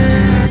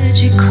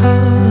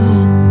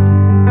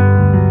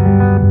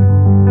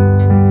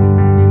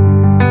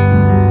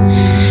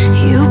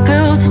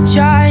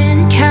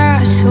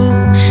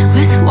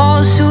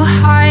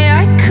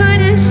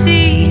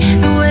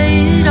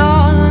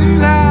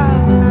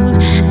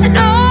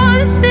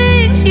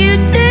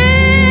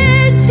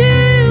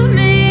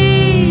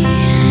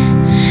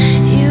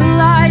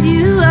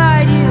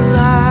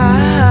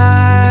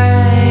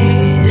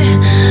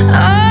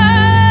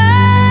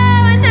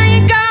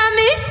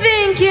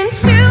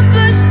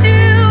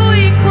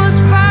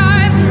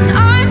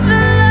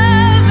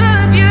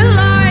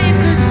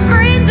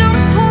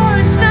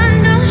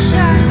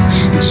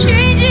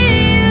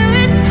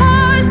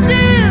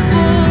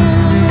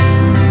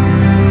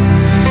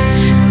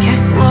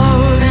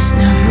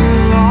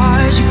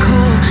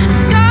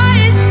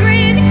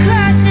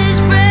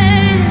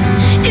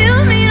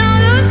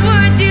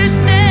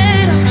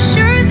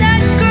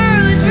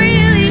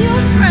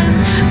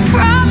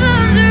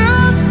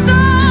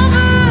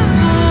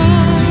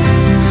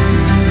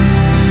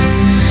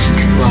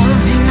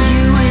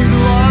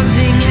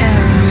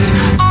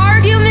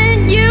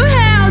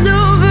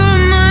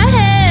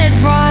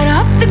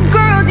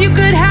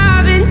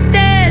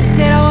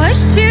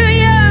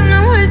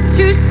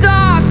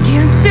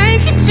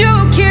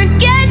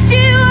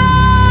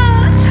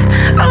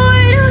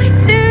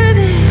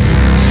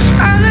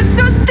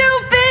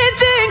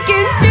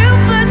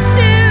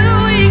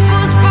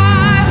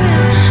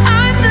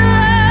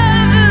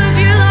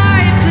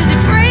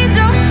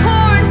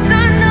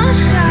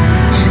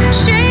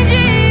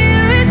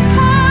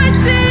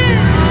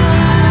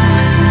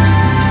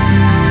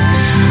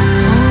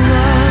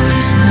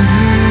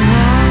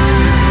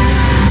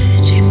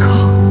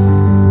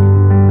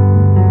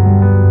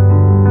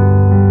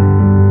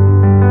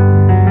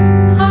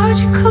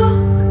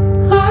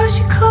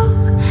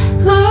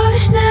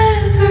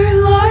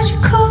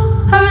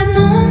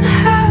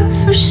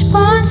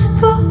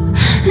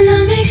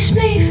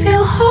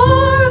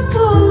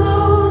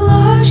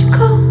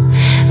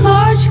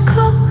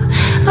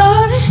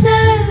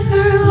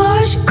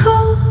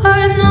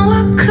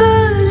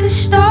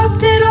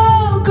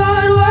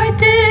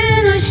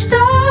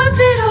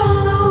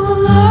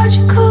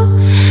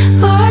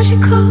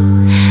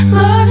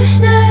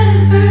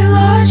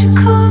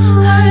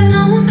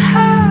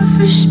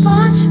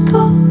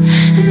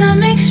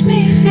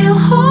 makes me feel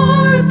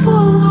horrible.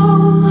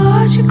 Oh,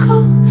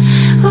 logical,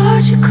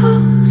 logical.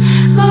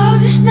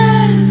 Love is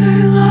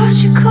never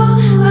logical.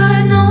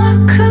 I know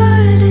I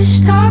could have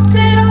stopped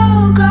it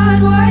all.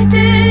 God, why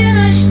didn't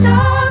I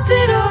stop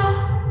it all?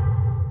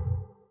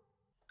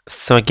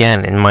 So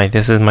again,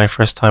 this is my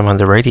first time on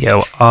the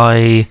radio.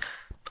 I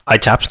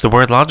tapped the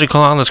word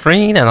logical on the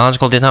screen and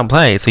logical did not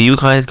play. So you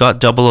guys got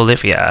double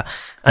Olivia.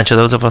 And to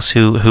those of us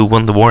who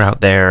won the war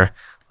out there,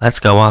 let's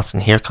go us.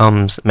 And here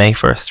comes May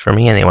 1st for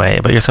me anyway.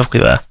 But yourself,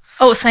 Cuba.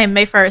 Oh, same,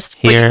 May 1st.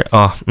 Here,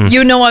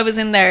 You know I was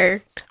in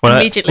there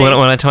immediately. When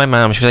I told my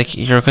mom, she was like,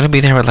 you're going to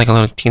be there with like a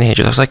lot of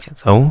teenagers. I was like,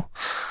 so?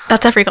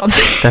 That's every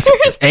concert. That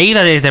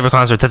is every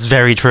concert. That's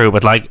very true.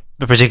 But like,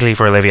 particularly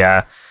for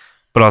Olivia.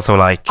 But also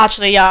like...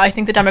 Actually, yeah, I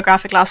think the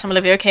demographic last time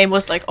Olivia came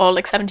was like all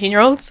like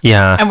 17-year-olds.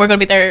 Yeah. And we're going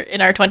to be there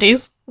in our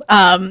 20s.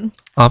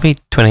 I'll be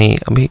 20.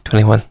 I'll be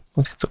 21.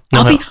 Okay, so,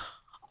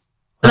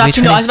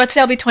 Actually, no, I was about to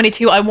say I'll be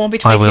 22. I won't be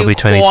 22, I will be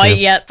 22. quite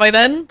yet by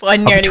then. But I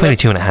nearly I'll be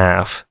 22 and a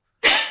half.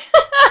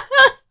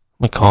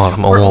 My God,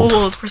 I'm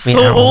old. We're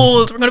so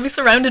old. We're going to be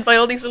surrounded by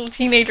all these little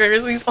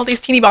teenagers, all these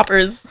teeny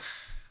boppers.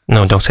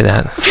 No, don't say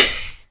that.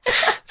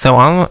 So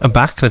I'm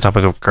back to the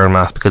topic of girl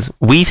math because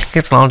we think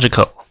it's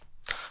logical.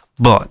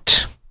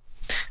 But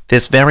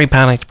this very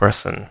panicked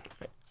person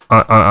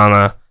on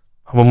a...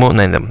 We won't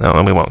name them.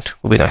 No, we won't.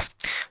 We'll be nice.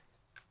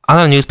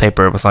 On a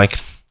newspaper, it was like,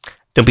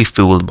 don't be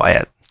fooled by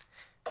it.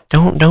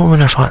 Don't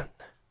ruin our fun.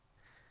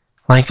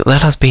 Like,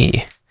 let us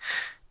be.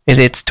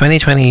 It's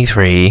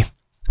 2023.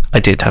 I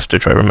did have to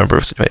try to remember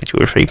if it was 22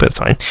 or 3, but it's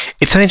fine.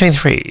 It's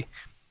 2023.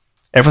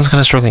 Everyone's kind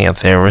of struggling out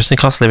there. We're in a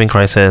cost of living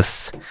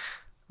crisis.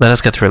 Let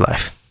us get through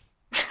life.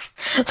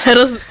 Let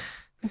us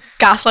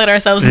gaslight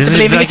ourselves into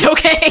believing it's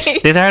okay.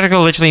 This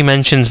article literally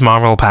mentions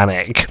moral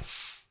panic.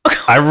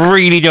 I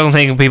really don't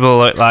think people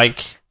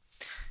like,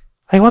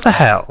 what the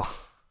hell?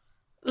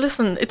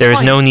 Listen, it's There is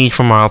fine. no need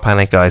for moral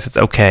panic, guys. It's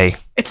okay.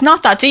 It's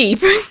not that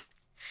deep.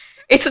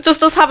 It's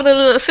just us having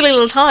a silly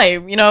little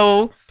time, you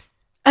know.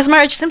 As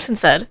Marge Simpson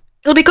said,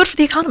 it'll be good for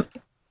the economy.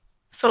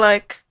 So,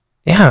 like...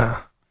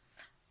 Yeah.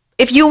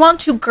 If you want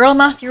to girl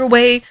math your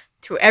way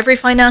through every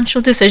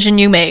financial decision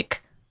you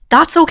make,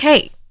 that's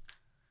okay.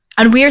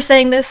 And we are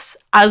saying this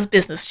as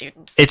business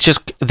students. It's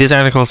just, this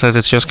article says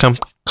it's just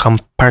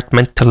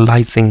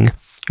compartmentalizing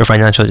your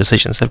financial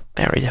decisions. A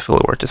very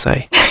difficult word to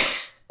say.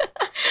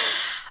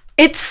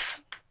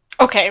 It's...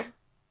 Okay,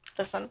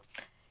 listen.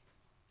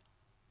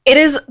 It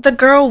is the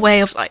girl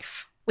way of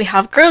life. We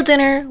have girl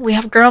dinner, we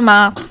have girl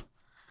math.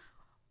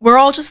 We're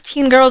all just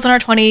teen girls in our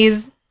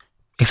 20s.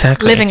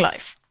 Exactly. Living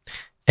life.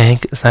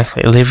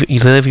 Exactly.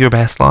 Live your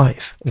best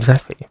life.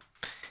 Exactly.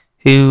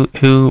 Who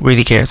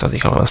really cares what the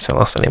economists tell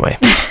us anyway?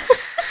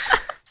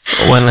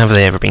 When have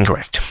they ever been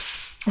correct?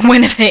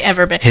 When have they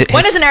ever been?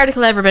 When has an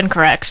article ever been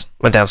correct?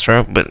 Well, that's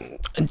true, but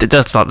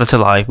that's a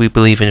lie. We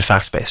believe in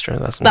fact-based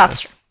journalism.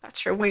 That's true.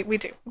 We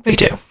do. We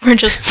do. We're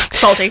just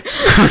salty.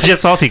 We're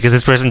just salty because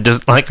this person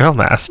doesn't like girl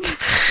math.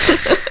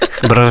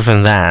 But other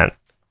than that,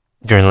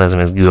 journalism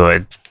is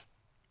good.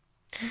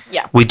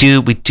 Yeah. We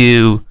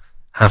do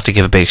have to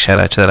give a big shout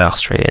out to that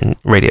Australian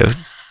radio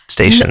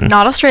station.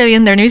 Not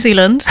Australian, they're New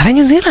Zealand. Are they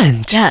New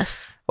Zealand?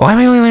 Yes. Why am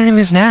I only learning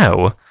this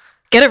now?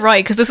 Get it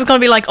right, because this is going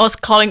to be like us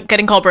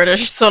getting called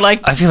British. So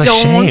like, I feel like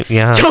shame.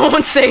 Yeah.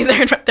 Don't say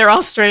they're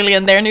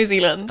Australian. They're New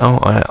Zealand.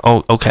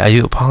 Oh, okay. I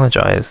do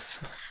apologise.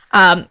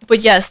 But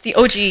yes, the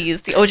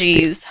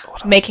OGs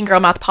making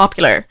girl math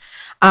popular.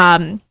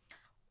 I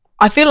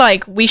feel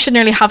like we should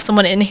nearly have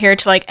someone in here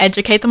to like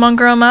educate them on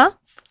girl math,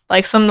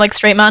 like some like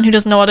straight man who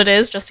doesn't know what it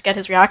is, just to get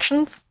his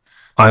reactions.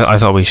 I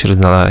thought we should have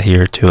done that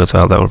here too as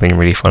well. That would have been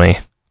really funny.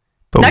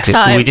 But Next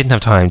time. we didn't have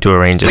time to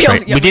arrange a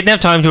straight. We didn't have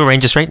time to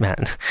arrange a straight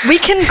man. We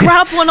can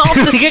grab one off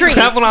the street. We can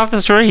grab one off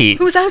the street.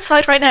 Who's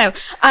outside right now?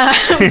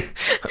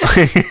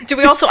 Do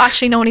we also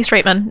actually know any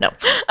straight men? No.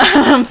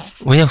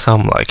 We know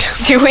some, like.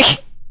 Do we?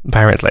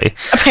 Apparently.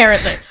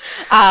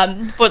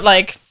 But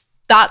like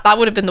that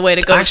would have been the way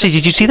to go. Actually,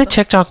 did you see the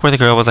TikTok where the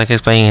girl was like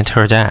explaining it to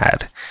her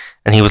dad,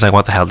 and he was like,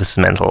 "What the hell? This is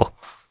mental."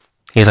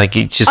 He's like,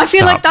 "You just." I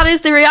feel stop. like that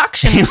is the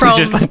reaction He from. was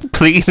just like,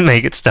 "Please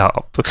make it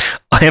stop."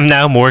 I am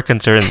now more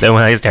concerned than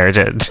when I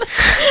started.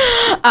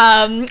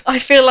 I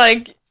feel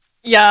like,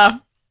 yeah,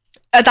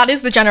 that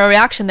is the general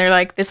reaction. They're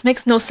like, "This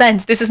makes no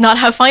sense. This is not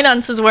how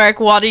finances work.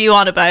 What are you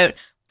on about?"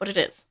 But it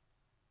is.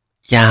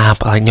 Yeah,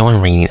 but like no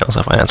one really knows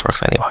how finance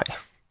works anyway.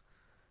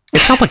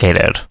 It's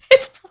complicated.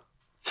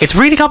 It's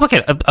really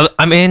complicated.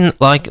 I'm in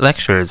like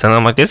lectures and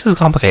I'm like, this is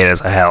complicated as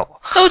hell.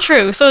 So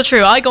true.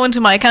 I go into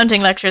my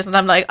accounting lectures and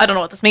I'm like, I don't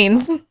know what this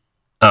means.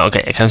 Oh,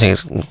 okay. Accounting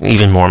is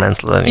even more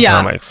mental than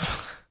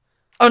economics.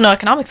 Oh no,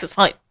 economics is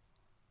fine.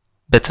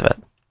 Bits of it.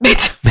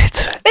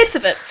 Bits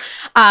of it.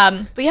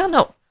 But yeah,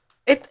 no.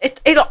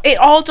 It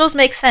all does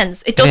make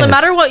sense. It doesn't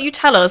matter what you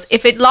tell us.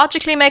 If it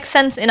logically makes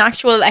sense in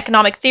actual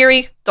economic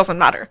theory, doesn't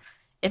matter.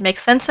 It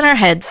makes sense in our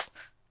heads,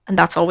 and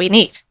that's all we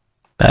need.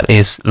 That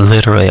is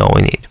literally all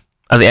we need.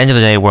 At the end of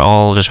the day, we're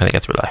all just trying to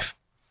get through life.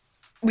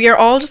 We are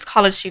all just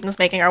college students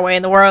making our way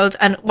in the world,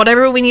 and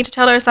whatever we need to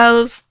tell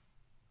ourselves,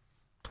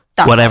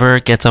 Whatever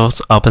gets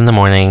us up in the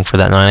morning for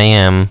that 9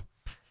 a.m.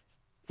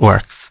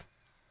 works.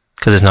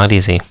 Because it's not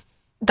easy.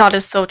 That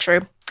is so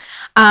true.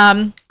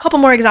 Couple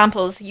more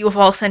examples you have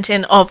all sent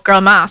in of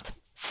girl math.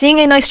 Seeing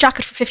a nice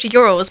jacket for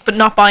 €50 but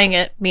not buying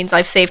it means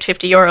I've saved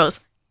 €50.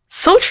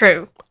 So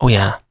true. Oh,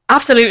 yeah.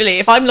 Absolutely.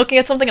 If I'm looking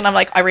at something and I'm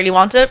like, I really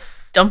want it,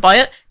 don't buy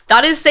it.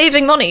 That is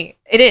saving money.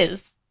 It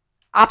is.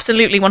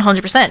 Absolutely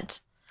 100%.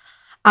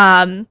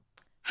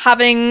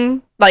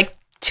 Having like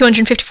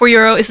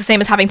 €254 is the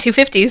same as having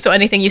 €250. So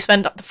anything you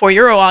spend the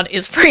 €4 on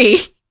is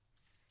free.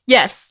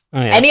 Yes.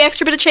 Oh, yes. Any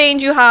extra bit of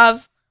change you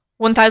have,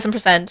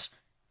 1000%,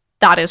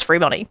 that is free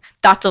money.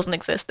 That doesn't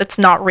exist. That's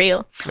not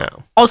real.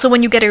 No. Also,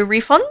 when you get a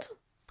refund,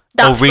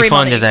 that's free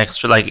refund money. is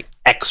extra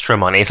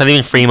money. It's not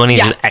even free money,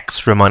 it's just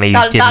extra money you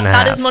didn't have.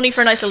 That is money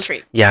for a nice little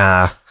treat.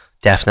 Yeah,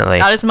 definitely.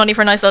 That is money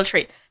for a nice little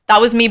treat. That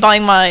was me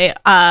buying my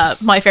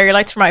fairy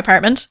lights for my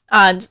apartment,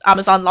 and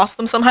Amazon lost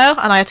them somehow,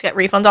 and I had to get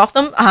refund off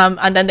them.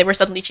 And then they were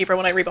suddenly cheaper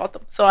when I rebought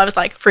them. So I was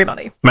like, free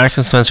money. Marks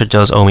and Spencer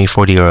does owe me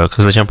 €40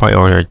 because the jump right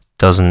order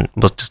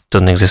just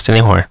doesn't exist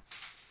anymore.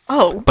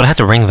 Oh, But I had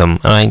to ring them,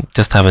 and I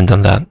just haven't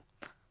done that.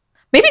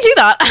 maybe do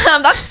that.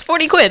 That's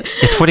 £40.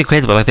 It's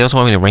 £40, but like they also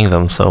want me to ring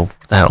them, so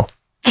what the hell?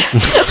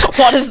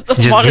 What is this?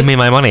 Just give me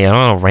my money. I don't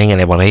want to ring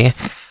anybody.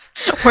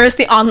 Where's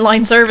the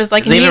online service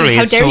I can Literally, use?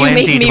 How it's dare so you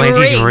make me ring?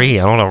 empty.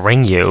 I don't want to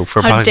ring you for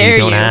a How product you dare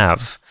don't you.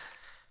 have.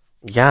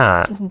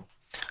 Yeah.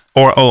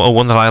 Or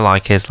one that I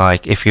like is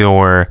like if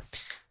you're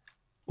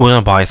going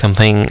to buy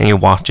something and you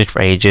watch it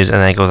for ages and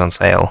then it goes on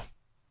sale.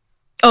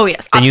 Oh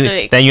yes,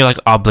 absolutely. Then you're like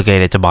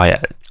obligated to buy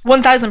it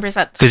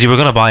 1000%. because you were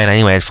going to buy it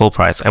anyway at full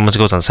price, and once it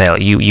goes on sale,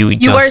 you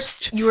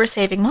are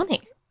saving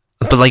money.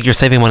 but like you're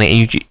saving money,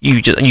 and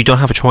you don't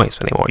have a choice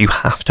anymore. You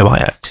have to buy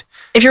it.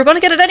 If you're going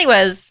to get it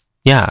anyways,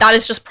 Yeah. that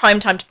is just prime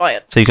time to buy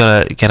it. So you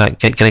gotta get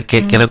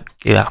it.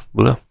 Yeah.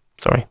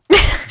 Sorry.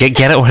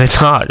 get it when it's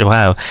hot.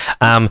 Wow.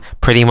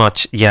 Pretty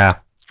much. Yeah.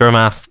 Girl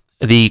math.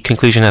 The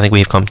conclusion I think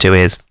we've come to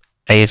is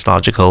A, it's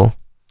logical,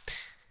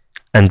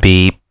 and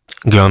B,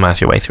 girl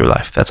math your way through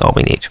life. That's all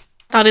we need.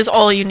 That is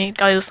all you need,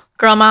 guys.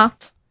 Girl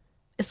math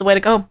is the way to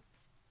go.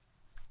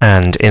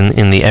 And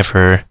in the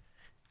ever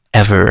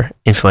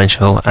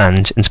influential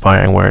and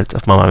inspiring words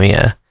of Mamma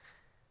Mia,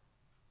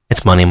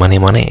 it's money, money,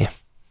 money.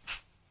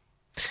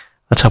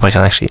 Let's hope I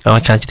can actually... Oh, I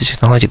can't do the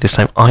technology this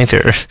time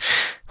either.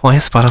 Why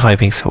is Spotify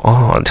being so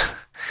odd?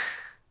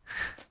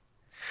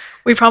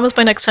 We promise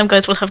by next time,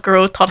 guys, we'll have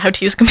Garo taught how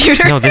to use a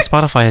computer. No, this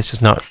Spotify is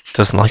just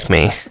doesn't like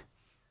me.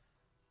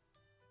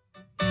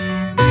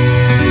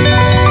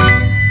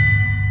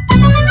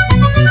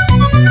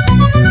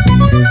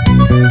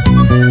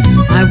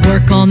 I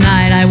work all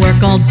night, I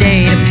work all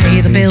day to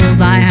pay the bills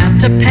I have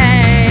to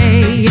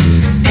pay.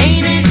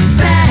 Ain't it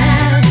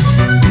sad?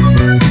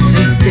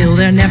 And still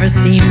there never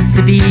seems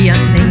to be a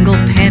single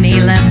penny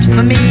left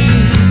for me.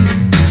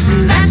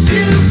 That's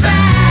too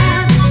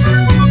bad.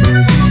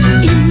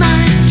 In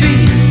my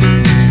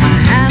dreams, I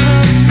have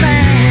a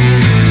plan.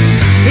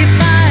 If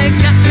I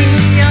got me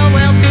a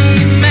wealthy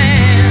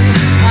man,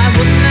 I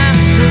wouldn't have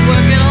to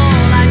work at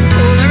all. I'd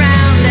fool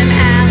around and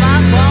have a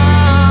ball.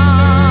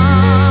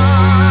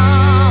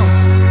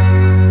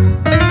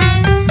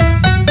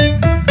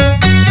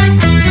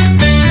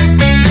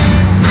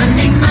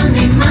 Money,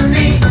 money,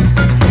 money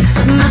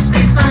must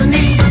be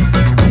funny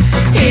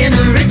in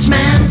a rich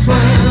man's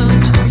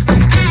world.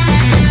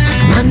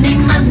 Money,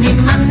 money,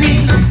 money,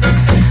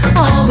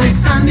 always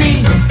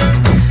sunny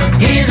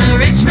in a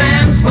rich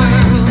man's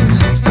world.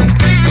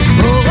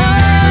 Oh,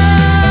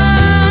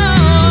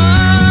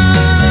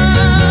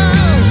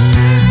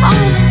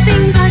 all the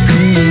things I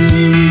could do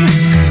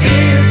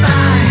if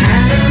I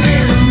had a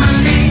little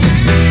money.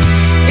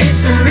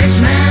 It's a rich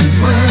man's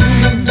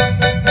world.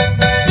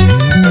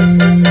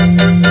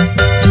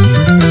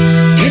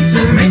 It's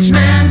a rich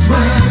man's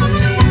world.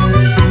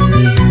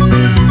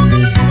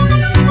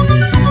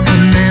 A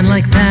man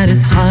like that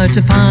is hard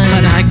to find,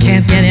 but I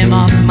can't get him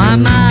off my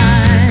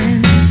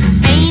mind.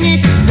 Ain't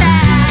it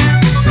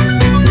sad?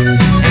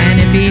 And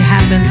if he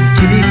happens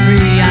to be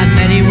free, I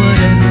bet he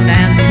wouldn't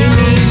fancy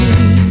me.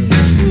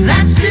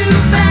 That's too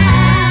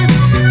bad.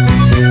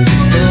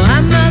 So I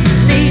must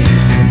leave.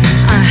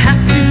 I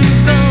have to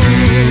go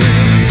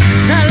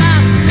to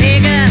Las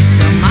Vegas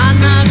or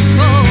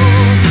Monaco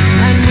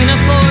and win a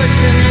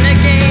fortune in a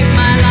game.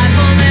 My life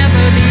will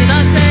never be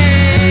the same.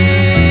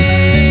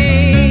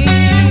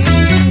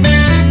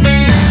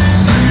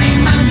 Money,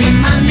 money,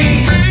 money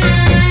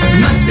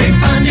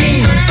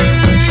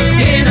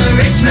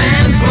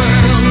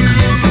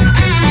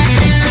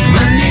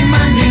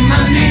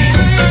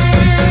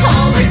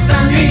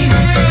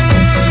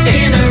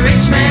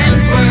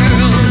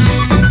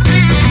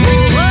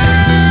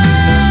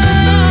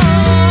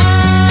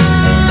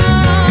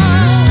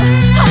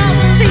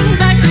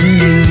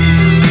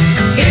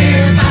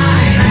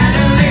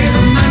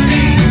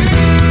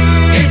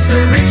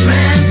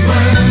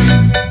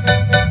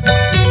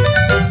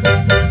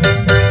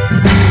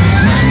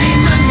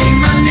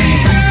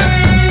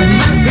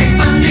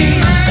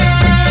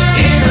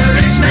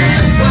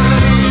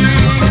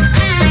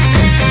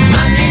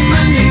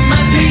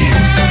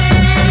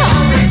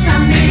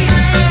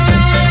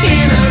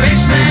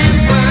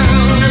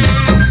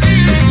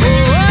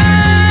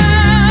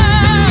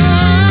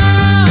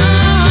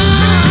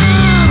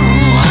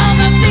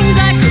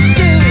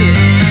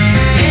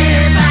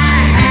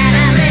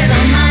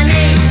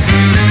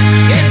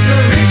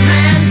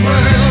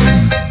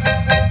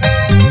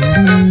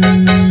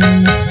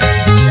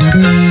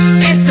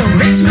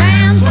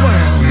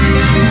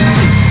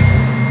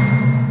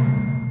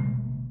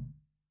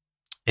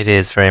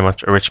is very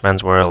much a rich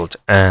man's world,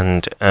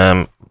 and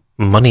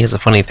money is a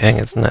funny thing,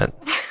 isn't it?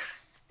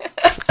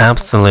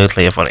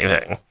 Absolutely a funny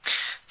thing.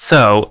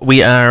 So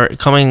we are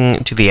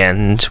coming to the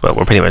end. Well,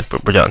 we're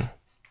done.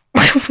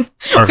 We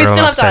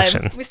still have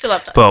time. We still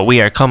have time. But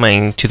we are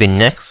coming to the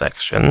next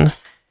section,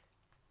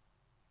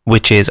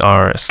 which is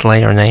our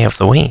Slay or Nay of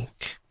the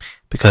week.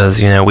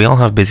 Because, we all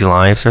have busy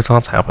lives. There's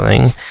lots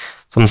happening.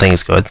 Some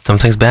things good, some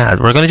things bad.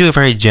 We're going to do a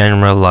very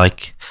general,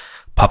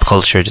 pop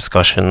culture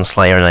discussion,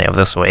 Slay or Nay of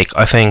this week.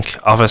 I think,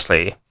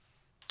 obviously,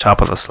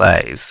 top of the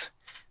slays,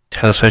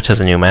 Taylor Swift has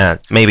a new man.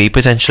 Maybe,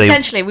 potentially.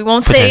 Potentially. We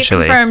won't say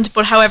confirmed,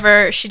 but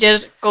however, she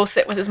did go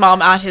sit with his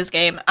mom at his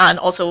game and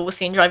also was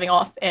seen driving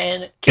off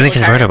in a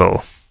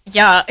convertible.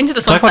 Yeah, into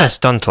the sunset. Talk about a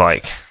stunt,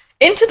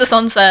 Into the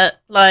sunset,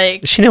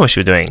 She knew what she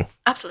was doing.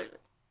 Absolutely.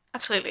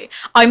 Absolutely.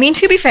 I mean,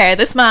 to be fair,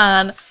 this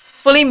man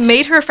fully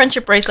made her a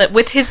friendship bracelet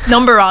with his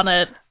number on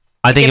it.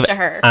 I think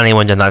if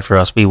anyone did that for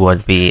us, we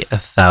would be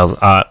 1,000.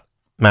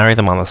 Marry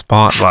them on the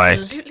spot.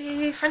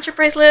 Absolutely. Friendship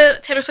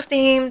bracelet, Taylor Swift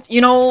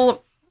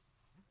themed,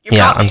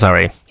 I'm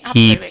sorry.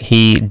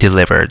 He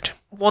delivered.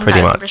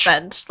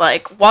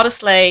 1,000%. What a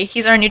slay.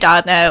 He's our new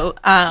dad now.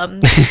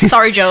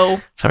 Sorry,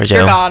 Joe. Sorry, Joe.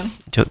 You're gone.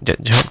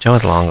 Joe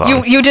is long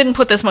gone. You didn't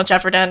put this much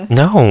effort in.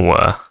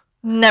 No.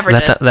 Never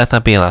did. Let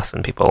that be a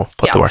lesson, people.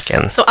 Put the work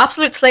in. So,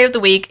 absolute slay of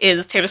the week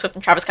is Taylor Swift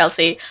and Travis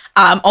Kelce.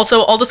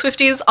 Also, all the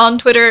Swifties on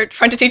Twitter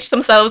trying to teach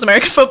themselves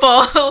American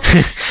football.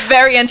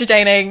 Very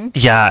entertaining.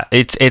 Yeah,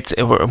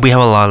 we have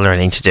a lot of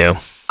learning to do.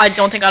 I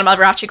don't think I'm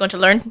ever actually going to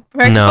learn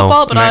American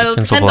football, but I'll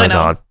pretend I know.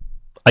 Odd.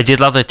 I did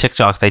love the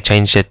TikTok. They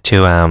changed it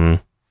to no,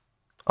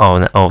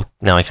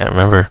 I can't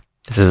remember.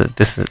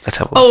 Let's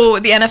have a look. Oh,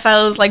 the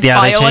NFL's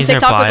bio on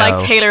TikTok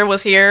was Taylor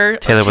was here.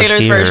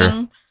 Taylor's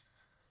version.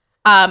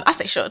 As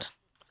they should.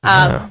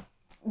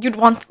 You'd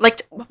want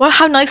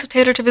how nice of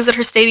Taylor to visit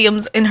her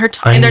stadiums in their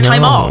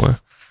time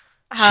off.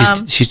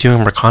 She's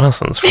doing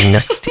reconnaissance for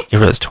next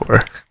Eras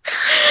tour.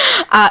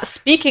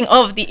 Speaking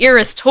of the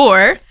Eras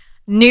tour,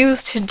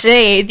 news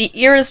today: the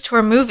Eras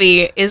tour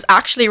movie is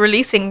actually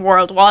releasing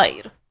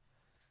worldwide.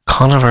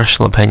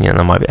 Controversial opinion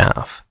on my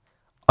behalf.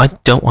 I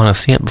don't want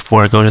to see it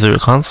before I go to the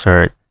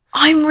concert.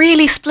 I'm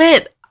really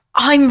split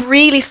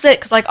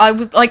because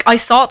I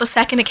saw it the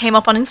second it came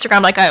up on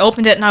Instagram. I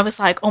opened it and I was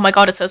like, oh my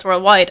god, it says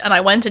worldwide, and I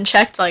went and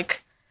checked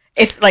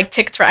if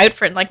tickets were out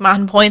for it in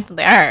Manhattan Point, and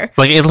they are.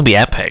 It'll be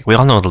epic. We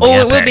all know it'll be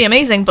epic. It would be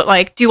amazing,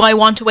 but do I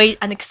want to wait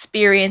and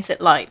experience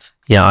it live?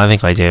 Yeah, I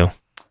think I do.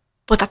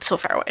 But that's so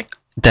far away.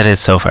 That is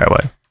so far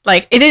away.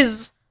 It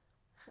is.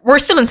 We're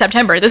still in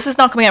September. This is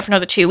not coming out for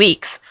another 2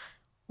 weeks.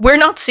 We're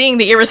not seeing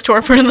the Eras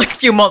tour for a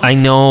few months. I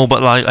know,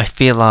 but I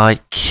feel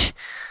like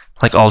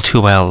All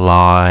Too Well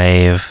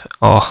live.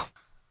 Oh.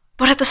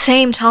 But at the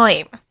same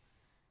time,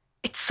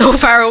 it's so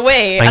far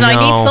away, and I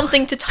need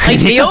something to tide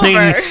me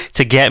over.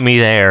 To get me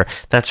there.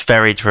 That's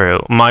very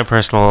true.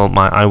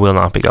 I will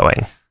not be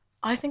going.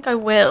 I think I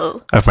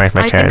will. I've marked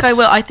my cards. I think I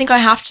will. I think I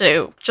have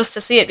to, just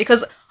to see it,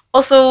 because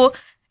also,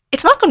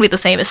 it's not going to be the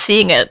same as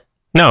seeing it.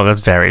 No,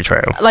 that's very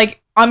true.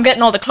 I'm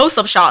getting all the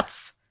close-up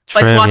shots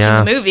by watching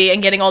the movie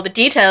and getting all the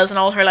details and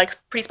all her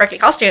pretty sparkly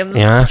costumes.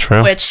 Yeah,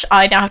 true. Which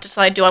I now have to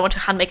decide: do I want to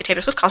hand make a Taylor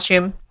Swift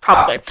costume?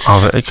 Probably.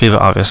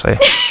 Obviously.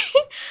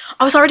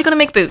 I was already going to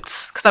make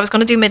boots because I was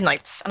going to do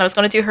Midnights, and I was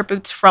going to do her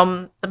boots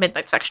from the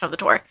Midnight section of the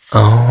tour.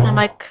 Oh. And I'm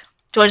like,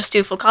 do I just do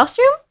a full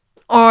costume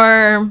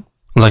or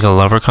a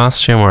lover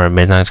costume or a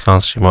Midnight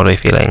costume? What are you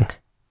feeling?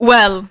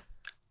 Well,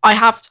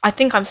 I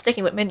think I'm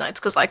sticking with Midnights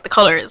because the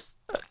colors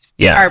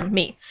are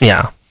me.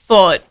 Yeah.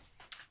 But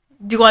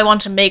do I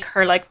want to make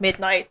her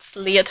Midnight's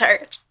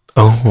leotard?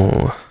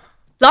 Oh.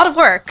 A lot of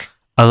work.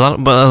 But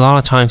a lot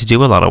of time to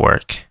do a lot of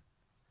work.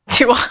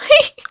 Do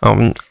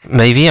I?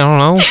 Maybe, I don't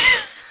know.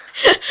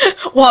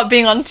 What,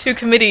 being on 2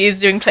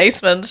 committees, doing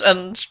placement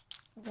and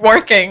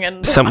working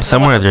and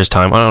somewhere there's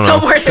time. I don't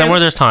know. Somewhere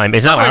there's time.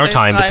 It's not our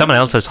time, but someone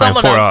else's time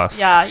for us.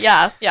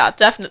 Yeah,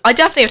 definitely. I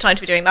definitely have time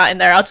to be doing that in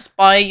there. I'll just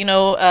buy,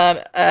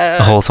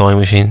 a whole sewing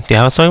machine. Do you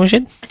have a sewing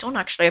machine? I don't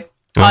actually.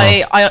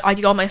 I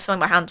do all my sewing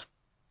by hand.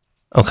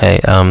 Okay,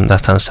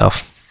 that sounds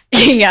tough.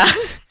 Yeah.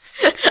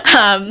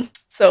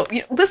 So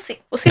we'll see.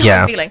 We'll see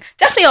how I'm feeling.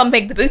 Definitely, I'll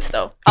make the boots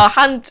though. I'll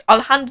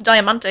hand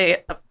Diamante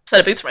a set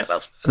of boots for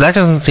myself. That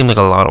doesn't seem like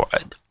a lot of.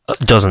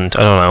 Doesn't.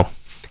 I don't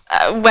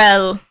know.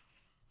 Well,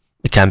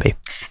 it can be.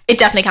 It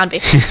definitely can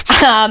be.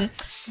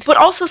 But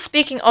also,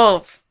 speaking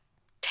of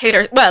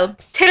Taylor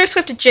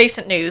Swift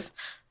adjacent news,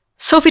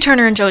 Sophie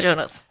Turner and Joe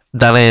Jonas.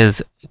 That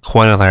is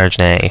quite a large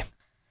nay.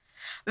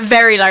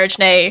 Very large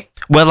nay.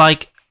 Well,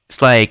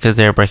 slay because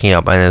they're breaking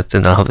up and it's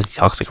another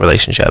toxic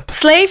relationship.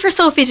 Slay for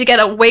Sophie to get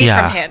away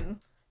from him.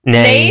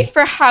 Nay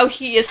for how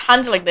he is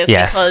handling this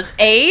because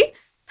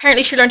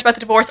apparently she learned about the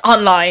divorce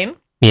online.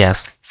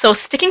 Yes. So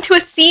sticking to a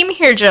theme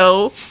here,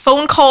 Joe,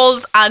 phone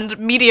calls and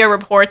media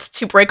reports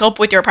to break up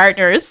with your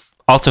partners.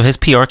 Also, his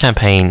PR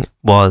campaign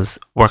was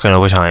working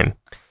overtime.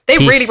 They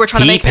really were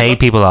trying to make He paid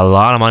people a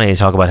lot of money to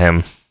talk about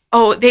him.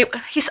 Oh,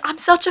 I'm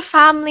such a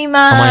family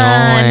man. Oh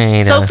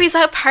my God. Sophie's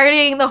out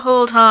partying the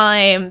whole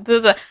time.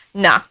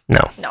 Nah.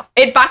 No. No.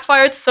 It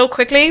backfired so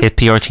quickly. His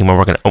PR team were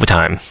working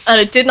overtime. And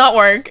it did not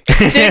work.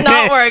 It did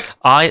not work.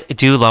 I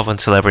do love when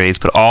celebrities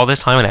put all this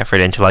time and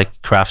effort into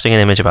like crafting an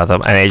image about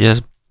them and it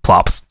just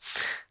plops.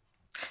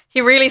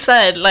 He really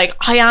said, like,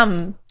 I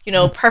am,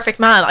 perfect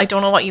man. I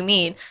don't know what you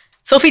mean.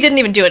 Sophie didn't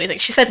even do anything.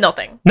 She said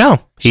nothing. No.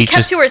 She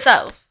kept to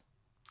herself.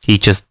 He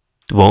just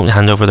won't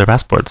hand over their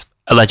passports.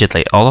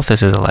 Allegedly. All of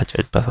this is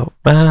alleged. But, no,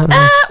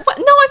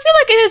 I feel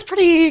like it is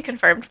pretty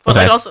confirmed. But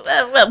okay. like also,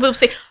 we'll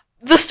see.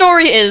 The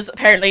story is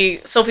apparently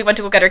Sophie went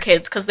to go get her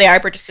kids because they are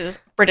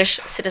British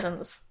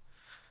citizens.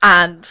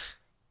 And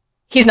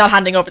he's not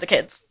handing over the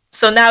kids.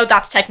 So now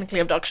that's technically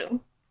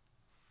abduction.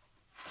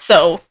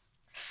 So,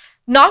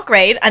 not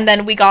great. And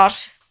then we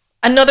got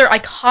another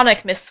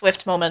iconic Miss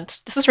Swift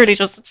moment. This is really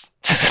just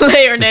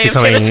slay her names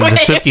Taylor Swift.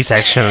 The Swifty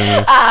section.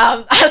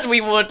 As we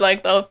would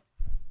like though.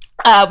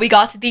 We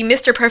got the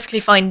Mr.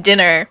 Perfectly Fine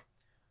dinner.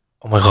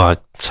 Oh my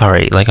god,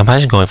 sorry. Like,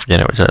 imagine going for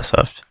dinner with Taylor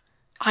Swift.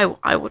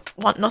 I would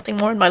want nothing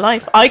more in my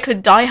life. I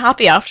could die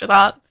happy after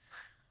that.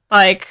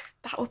 Like,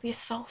 that would be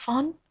so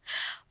fun.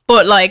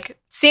 But, like,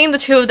 seeing the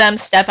two of them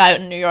step out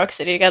in New York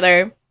City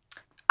together,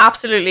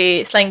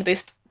 absolutely slaying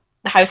the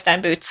house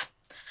down boots.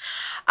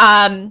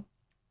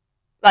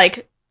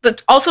 Like,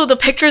 also the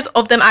pictures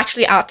of them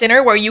actually at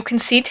dinner where you can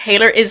see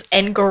Taylor is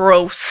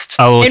engrossed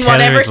in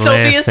whatever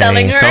Sophie is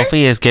telling her.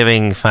 Sophie is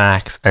giving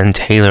facts and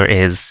Taylor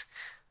is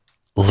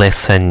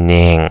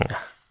listening.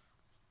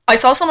 I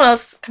saw someone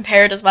else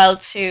compare it as well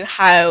to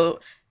how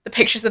the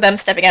pictures of them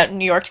stepping out in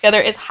New York together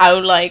is how,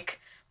 like,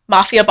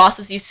 mafia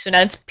bosses used to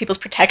announce people's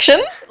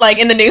protection, like,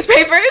 in the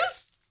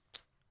newspapers.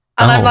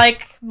 And I'm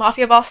like,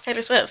 mafia boss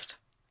Taylor Swift.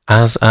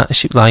 As,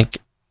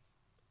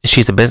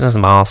 she's a business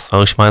boss,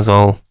 so she might as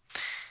well...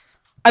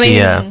 I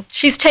mean,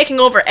 she's taking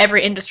over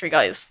every industry,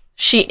 guys.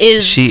 She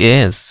is.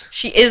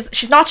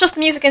 She's not just the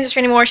music industry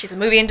anymore. She's the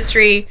movie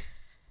industry.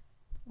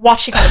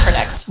 What's she coming for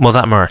next? Well,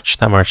 that merch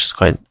is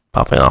quite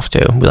popping off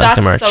too. We like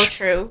the merch. That's so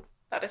true.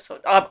 That is so...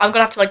 I'm going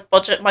to have to, like,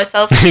 budget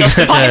myself to just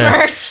buy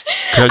merch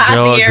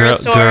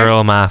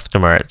girl math the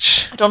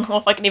merch. I don't know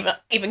if I can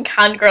even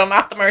girl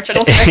math the merch. I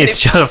don't think I can. It's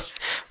just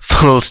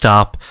full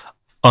stop,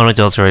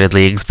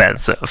 unadulteratedly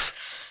expensive.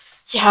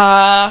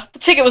 Yeah, the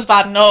ticket was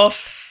bad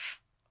enough.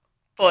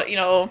 But,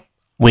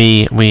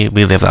 we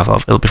live that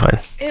love. It'll be fine.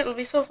 It'll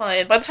be so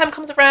fine. By the time it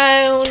comes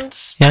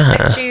around,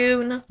 next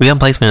June. We got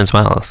placement as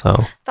well,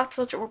 so. That's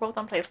so true. We're both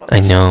on placement. I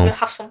know. We'll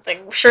have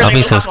something. Surely that'll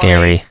be so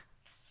scary. Money.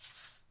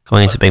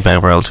 Going into the big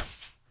bad world.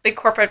 Big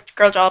corporate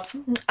girl jobs.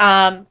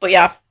 But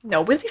yeah,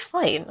 no, we'll be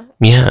fine.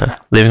 Yeah,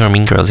 living our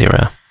Mean Girls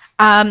era.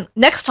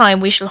 Next time,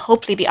 we shall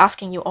hopefully be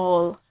asking you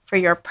all for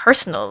your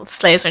personal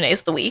slays or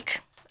nays of the week.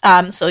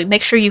 So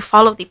make sure you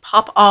follow the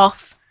Pop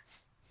Off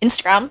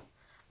Instagram.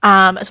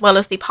 As well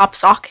as the Pop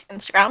Sock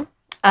Instagram.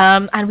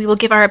 And we will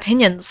give our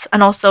opinions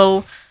and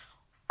also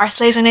our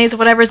slays or nays of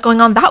whatever is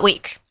going on that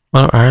week.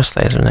 What are our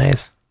slays or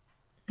nays?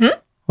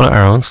 What are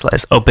our own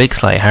slays? Oh, big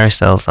slay. Harry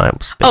Styles night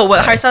was a big slay.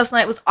 Harry Styles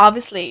night was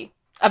obviously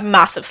a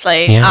massive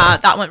slay. Yeah.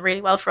 That went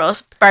really well for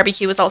us.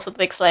 Barbecue was also the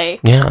big slay.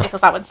 Yeah.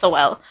 Because that went so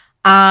well.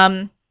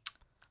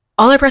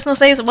 All our personal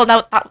slays, well,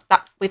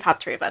 that we've had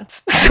 3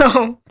 events.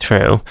 So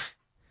true.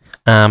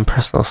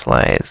 Personal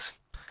slays.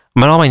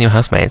 But all my new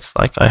housemates,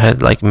 like, I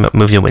had, like,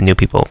 moved in with new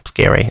people.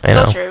 Scary, I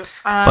know. True.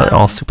 But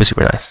all super,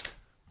 super nice.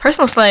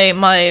 Personal slay,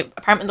 my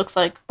apartment looks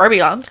like Barbie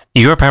Land.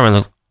 Your apartment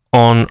looks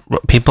on...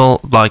 People,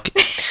 like...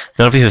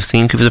 None of you have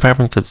seen Cooper's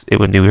apartment, because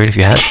it would be weird if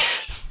you had.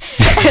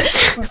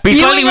 It'd be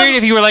slightly weird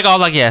if you were like, oh,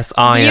 like, yes,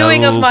 I know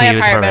viewing of my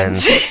Cooper's apartment.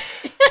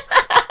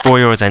 4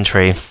 euros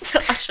entry.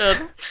 I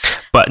should.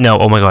 But no,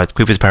 oh my god,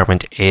 Cooper's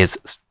apartment is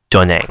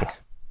stunning.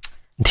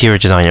 Interior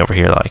design over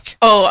here, like.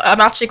 Oh, I'm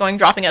actually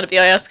dropping out of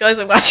BIS, guys.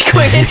 I'm actually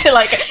going into,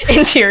 like,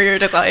 interior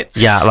design.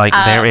 Yeah, like,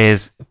 there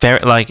is,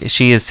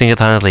 she is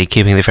single-handedly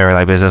keeping the fairy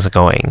light business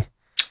going.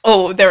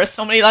 Oh, there are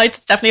so many lights.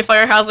 It's definitely a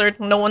fire hazard.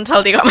 No one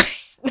tell the accommodation.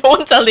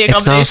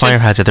 It's not a fire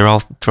hazard. They're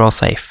all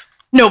safe.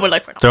 No, but,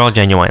 like, we're not. They're all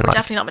genuine, like.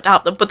 Definitely not meant to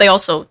have them. But they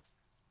also,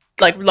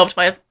 like, loved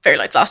my fairy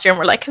lights last year and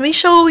were like, can we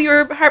show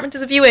your apartment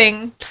as a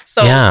viewing?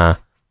 So yeah.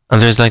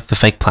 And there's, like, the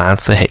fake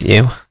plants that hit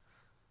you.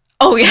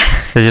 Oh, yeah.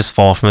 They just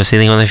fall from the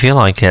ceiling when they feel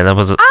like it. That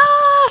was...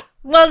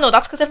 Well, no,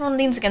 that's because everyone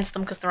leans against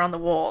them because they're on the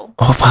wall.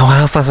 Oh, wow, what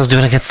else is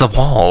doing against the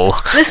wall?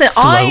 Listen,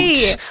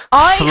 I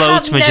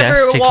float have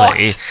majestically. never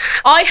walked.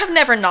 I have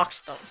never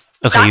knocked them.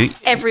 Okay,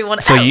 that's everyone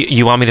else. So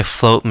you want me to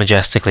float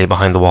majestically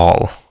behind the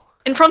wall?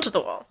 In front of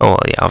the wall. Oh, well,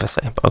 yeah,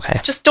 obviously. But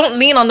okay. Just don't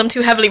lean on them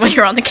too heavily when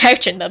you're on the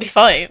couch and they'll be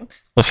fine.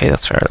 Okay,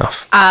 that's fair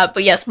enough.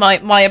 But yes,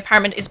 my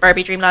apartment is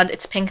Barbie Dreamland.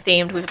 It's pink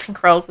themed. We have a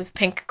pink rug. We have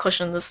pink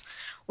cushions.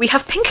 We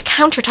have pink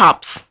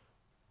countertops.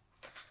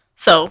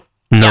 So,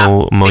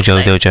 no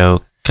Mojo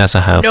Dojo Casa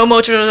House. No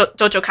Mojo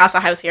Dojo Casa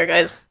House here,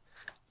 guys.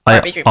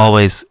 I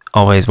always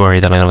worry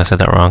that I'm going to say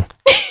that wrong.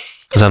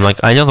 Because I'm like,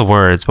 I know the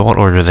words, but what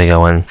order do they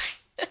go in?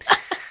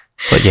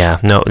 But yeah,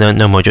 no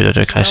Mojo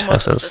Dojo Casa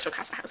houses. Mojo Dojo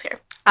Casa House here.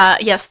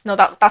 Yes, no,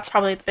 that's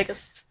probably the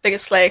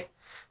biggest slay.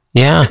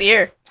 Yeah. For the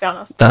year, to be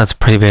honest. That's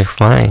pretty big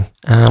slay.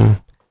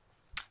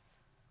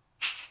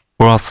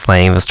 we're all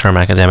slaying this term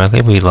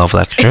academically. We love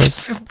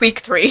lectures. It's week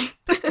 3.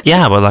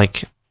 Yeah, but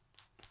like,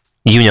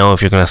 you know,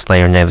 if you're going to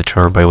slay or nail the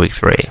tour by week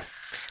 3.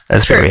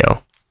 Let's be True.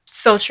 real.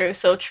 So true,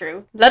 so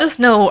true. Let us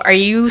know, are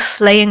you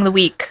slaying the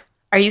week?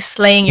 Are you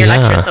slaying your Yeah.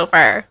 lectures so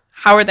far?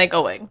 How are they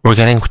going? We're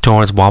getting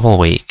towards Wobble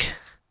Week.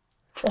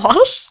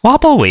 What?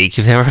 Wobble Week?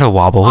 You've never heard of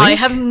Wobble Week? I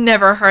have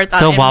never heard that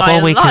So in Wobble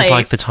my Week life. is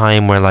like the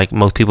time where like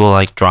most people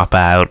like drop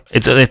out.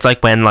 It's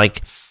like when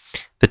like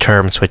the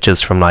term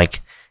switches from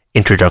like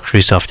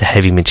introductory stuff to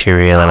heavy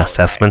material and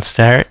assessments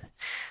start,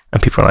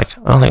 and people are like,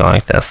 I don't think I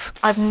like this.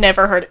 I've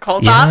never heard it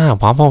called Yeah,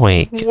 Wobble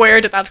Week. that. Where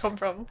did that come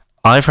from?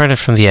 I've heard it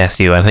from the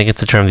SU. I think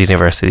it's a term the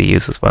university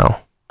uses as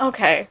well.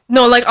 Okay.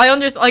 No, like I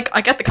understand. Like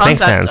I get the It makes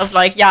concept sense. of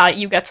like, yeah,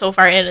 you get so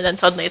far in and then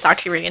suddenly it's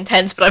actually really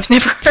intense. But I've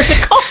never heard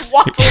it called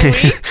Wobble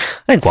Week.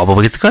 I think Wobble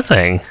Week is a good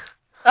thing.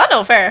 Oh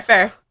no, fair.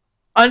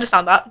 I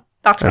understand that.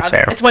 That's That's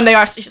grand. fair. It's when they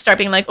start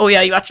being like, oh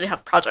yeah, you actually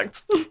have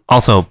projects.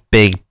 Also,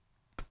 big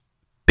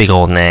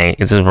old nay.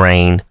 It's a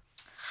rain.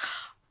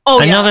 Oh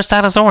I know yeah. their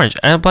status orange.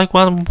 I'm like,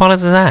 well, what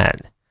is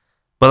that?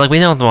 But like, we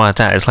don't know what it's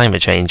at. It's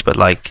climate change. But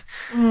like,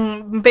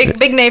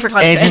 Big nay for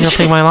climate it's change.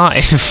 nothing my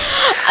life.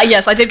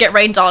 Yes, I did get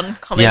rained on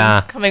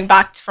coming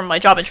back from my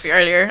job interview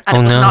earlier, and Oh,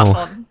 it was not no.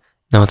 fun.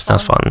 No, it's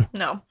not fun.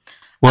 No.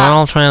 We're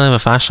all trying to live a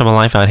fashionable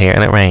life out here,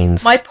 and it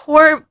rains. My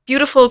poor,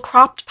 beautiful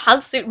cropped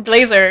pantsuit and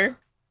blazer.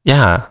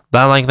 Yeah,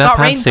 that Got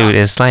rained pantsuit on.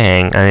 is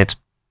slaying, and it's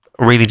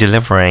really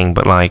delivering.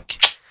 But like,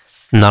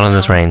 not in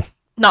this rain.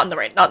 Not in the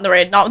rain. Not in the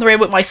rain. Not in the rain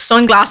with my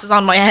sunglasses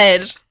on my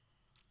head.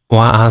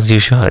 Well, as you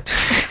should.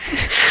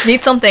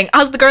 Need something.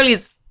 As the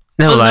girlies.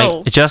 No, Well, like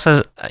no. just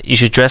as you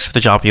should dress for the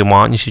job you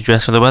want, you should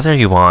dress for the weather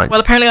you want. Well,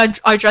 apparently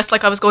I dressed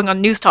like I was going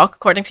on News Talk,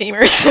 according to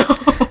Emer. So.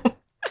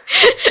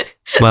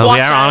 Well, we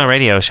Watch are on out. a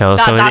radio show,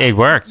 so That's- it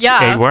worked.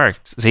 yeah. It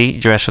worked. See,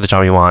 dress for the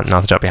job you want,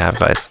 not the job you have,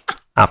 guys.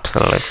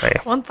 Absolutely.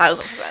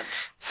 1000%.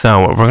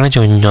 So we're gonna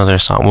do another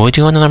song. Will we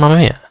do another Mamma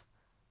Mia?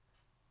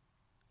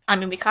 I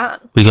mean, we can.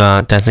 We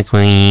got Dancing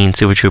Queen,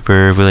 Super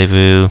Trooper,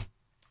 Voulez-Vous.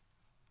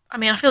 I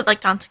mean, I feel like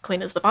Dancing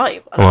Queen is the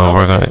vibe. and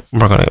Well, it's always is.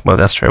 we're gonna. Well,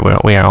 that's true.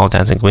 We are all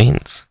dancing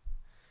queens.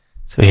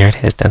 So here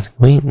it is, Dancing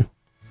Queen.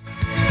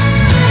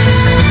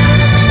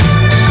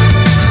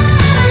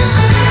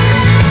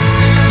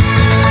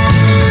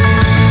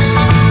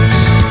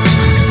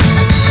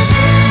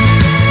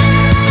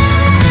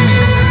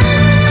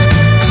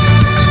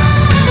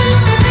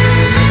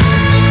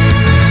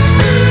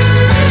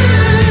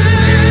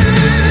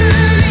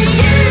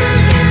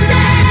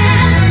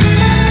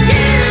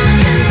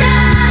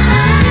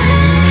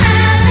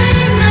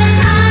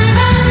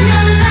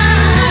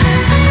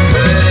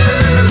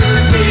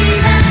 See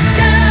that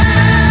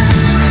girl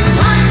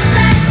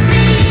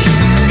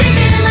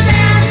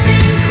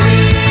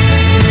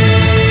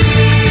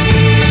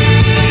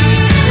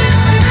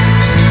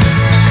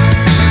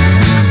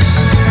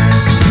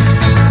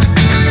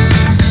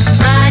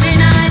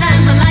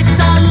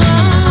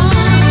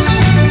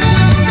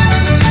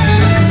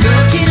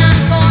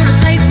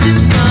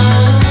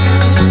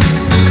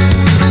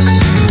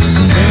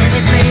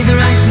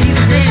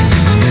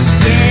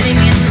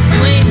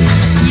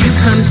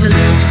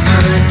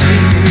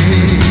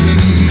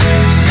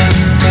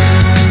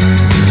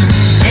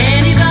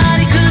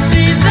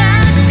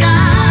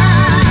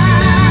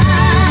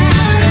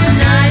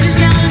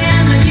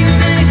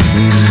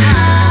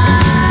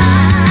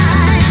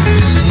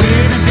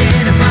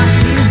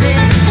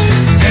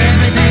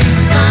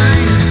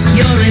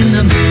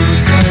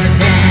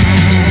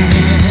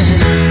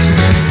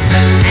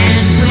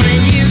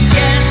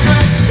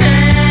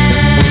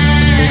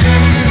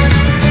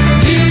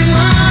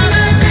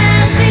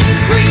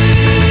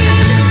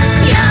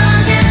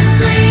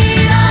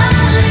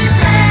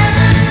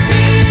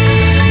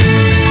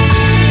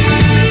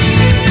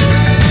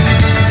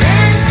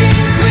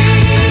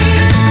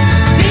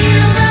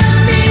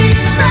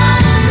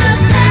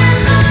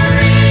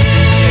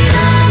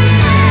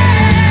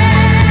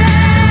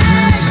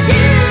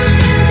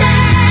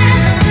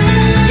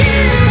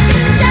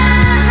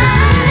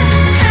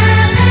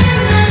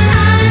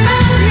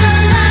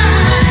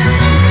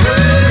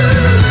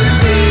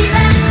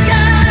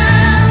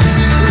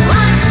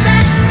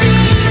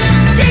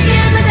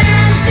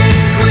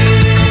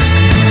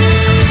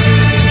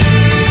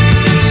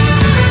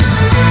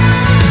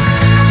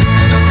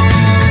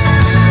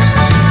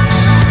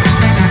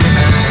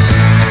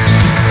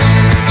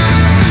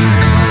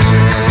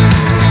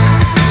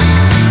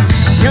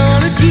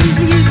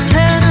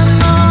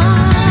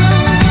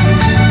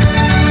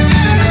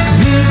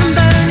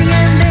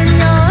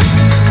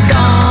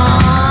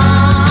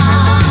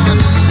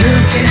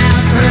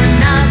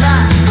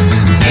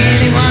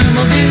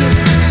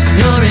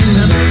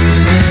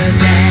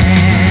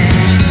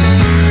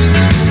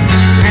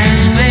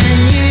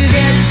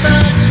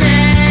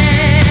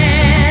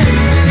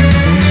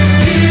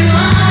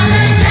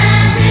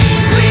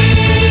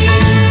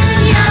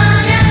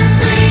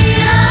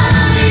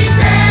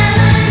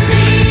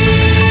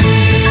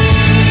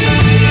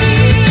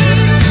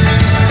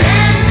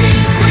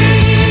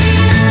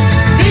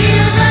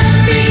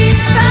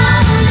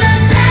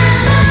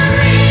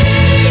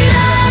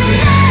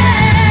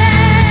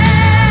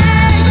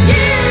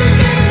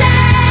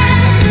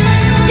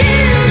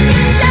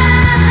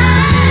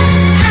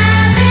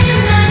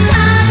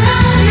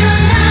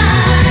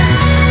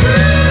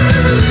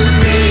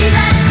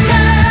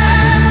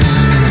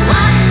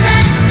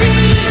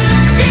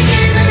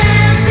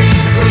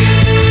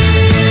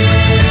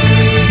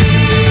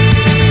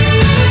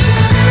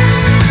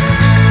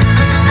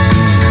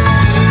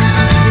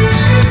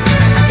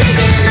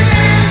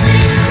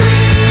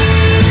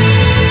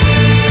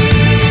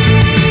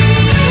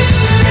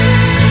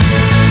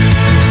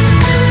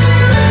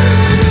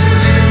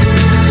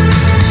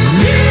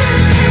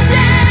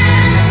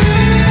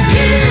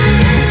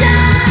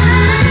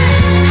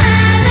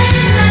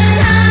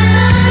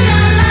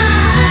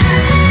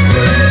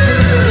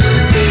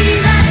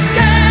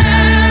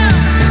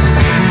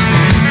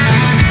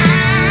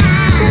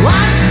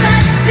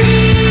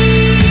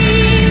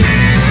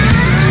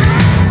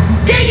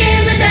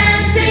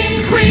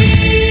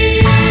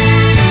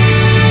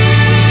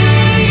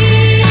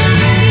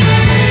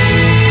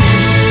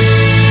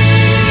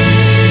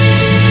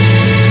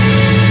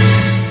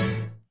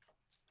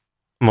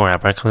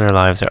ABBA because their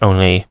lives are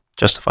only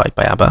justified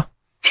by ABBA.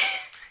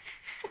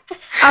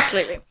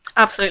 Absolutely.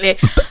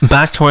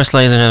 Back to our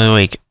slays another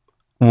week.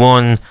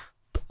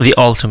 The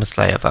ultimate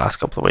slay of the last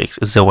couple of weeks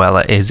is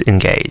Zoella is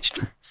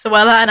engaged.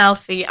 Zoella and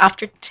Alfie,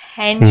 after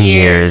 10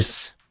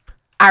 years,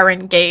 are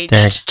engaged.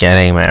 They're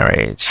getting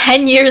married.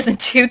 10 years and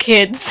 2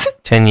 kids.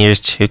 10 years,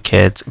 2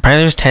 kids.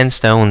 Apparently there's 10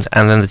 stones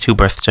and then the 2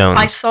 birthstones.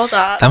 I saw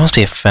that. That must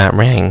be a fat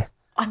ring.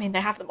 I mean,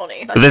 they have the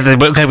money. Let's be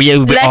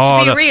real,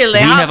 they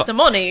have the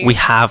money. We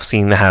have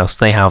seen the house.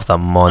 They have the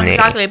money.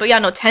 Exactly.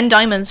 But 10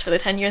 diamonds for the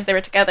 10 years they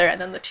were together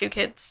and then the 2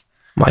 kids.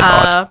 My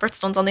God.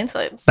 Birthstones on the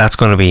insides. That's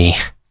going to be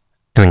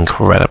an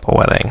incredible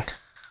wedding.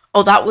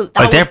 Oh, that will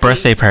their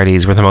birthday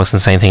parties were the most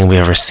insane thing we've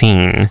ever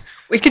seen.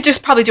 We could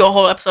just probably do a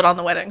whole episode on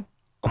the wedding.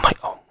 Oh my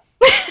God.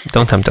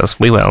 Don't tempt us.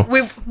 We will.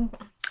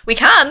 We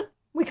can.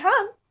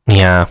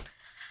 Yeah.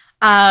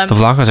 The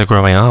vloggers are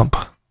growing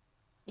up.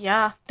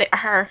 Yeah, they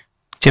are.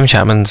 Jim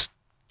Chapman's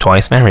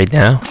twice married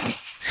now.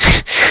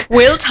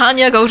 Will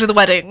Tanya go to the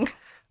wedding?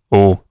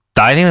 Oh,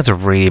 I think that's a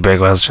really big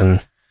question.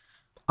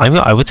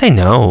 I would say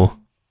no.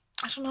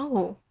 I don't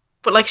know.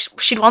 But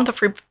she'd want the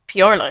free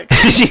PR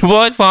She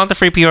would want the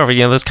free PR, but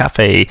this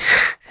cafe.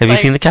 Have you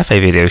seen the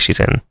cafe video she's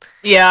in?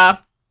 Yeah.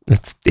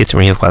 It's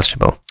real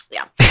questionable.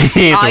 Yeah. I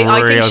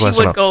think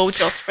she would go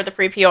just for the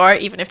free PR,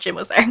 even if Jim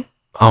was there.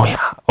 Oh,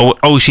 yeah.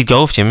 Oh, she'd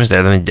go if Jim was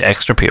there, then the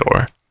extra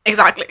PR.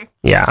 Exactly.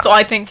 Yeah. So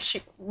I think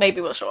she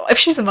maybe will show up. If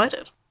she's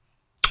invited.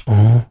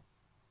 Oh.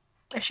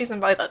 If she's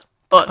invited.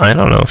 But I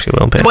don't know if she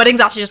will be. The wedding's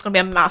actually just going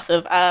to be a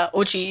massive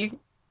OG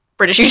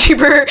British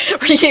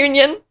YouTuber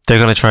reunion. They're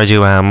going to try to,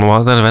 what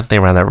was that event they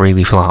ran that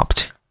really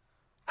flopped?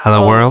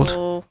 Hello World?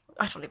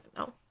 I don't even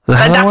know.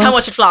 That's World? How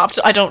much it flopped.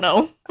 I don't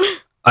know.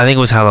 I think it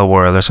was Hello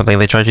World or something.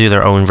 They tried to do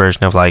their own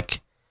version of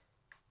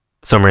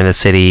Summer in the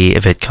City,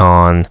 a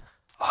VidCon.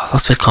 Oh,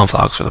 those VidCon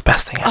vlogs were the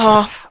best thing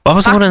ever. What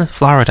was the one in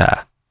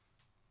Florida?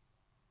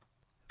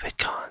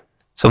 VidCon.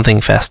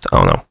 Something Fest.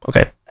 Oh no.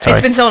 Okay. Sorry.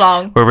 It's been so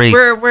long.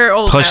 We're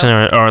old pushing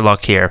now. our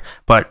luck here.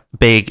 But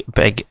big.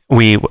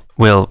 We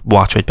will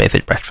watch with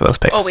Bathid Brecht for those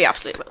picks. Oh, we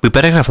absolutely will. We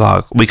better get a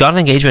vlog. We got an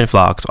engagement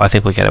vlog, so I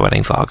think we'll get a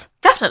wedding vlog.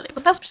 Definitely.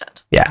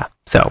 1,000%. Yeah.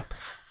 So,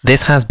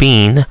 this has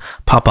been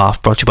Pop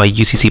Off, brought to you by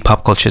UCC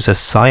Pop Culture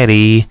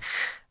Society.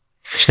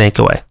 Sinead,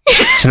 go away.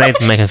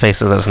 Sinead's making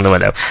faces at us in the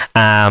window.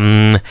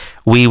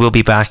 We will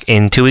be back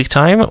in 2 weeks'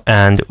 time,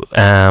 and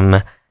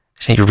Sinead,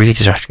 you're really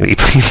distracting me.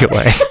 Please go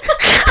away.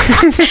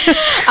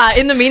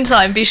 In the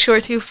meantime, be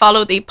sure to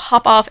follow the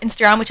Pop Off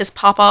Instagram, which is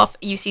Pop Off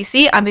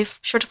UCC, and be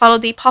sure to follow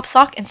the Pop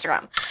Sock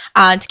Instagram,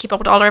 and to keep up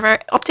with all of our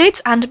updates,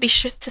 and be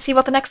sure to see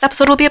what the next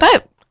episode will be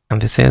about.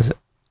 And this is...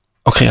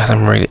 Okay, guys,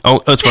 I'm ready.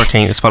 Oh, it's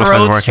working.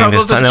 Spotify's working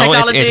this time. No,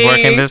 it's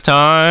working this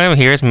time.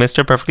 Here's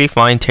Mr. Perfectly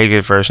Fine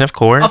tailored version, of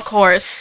course. Of course.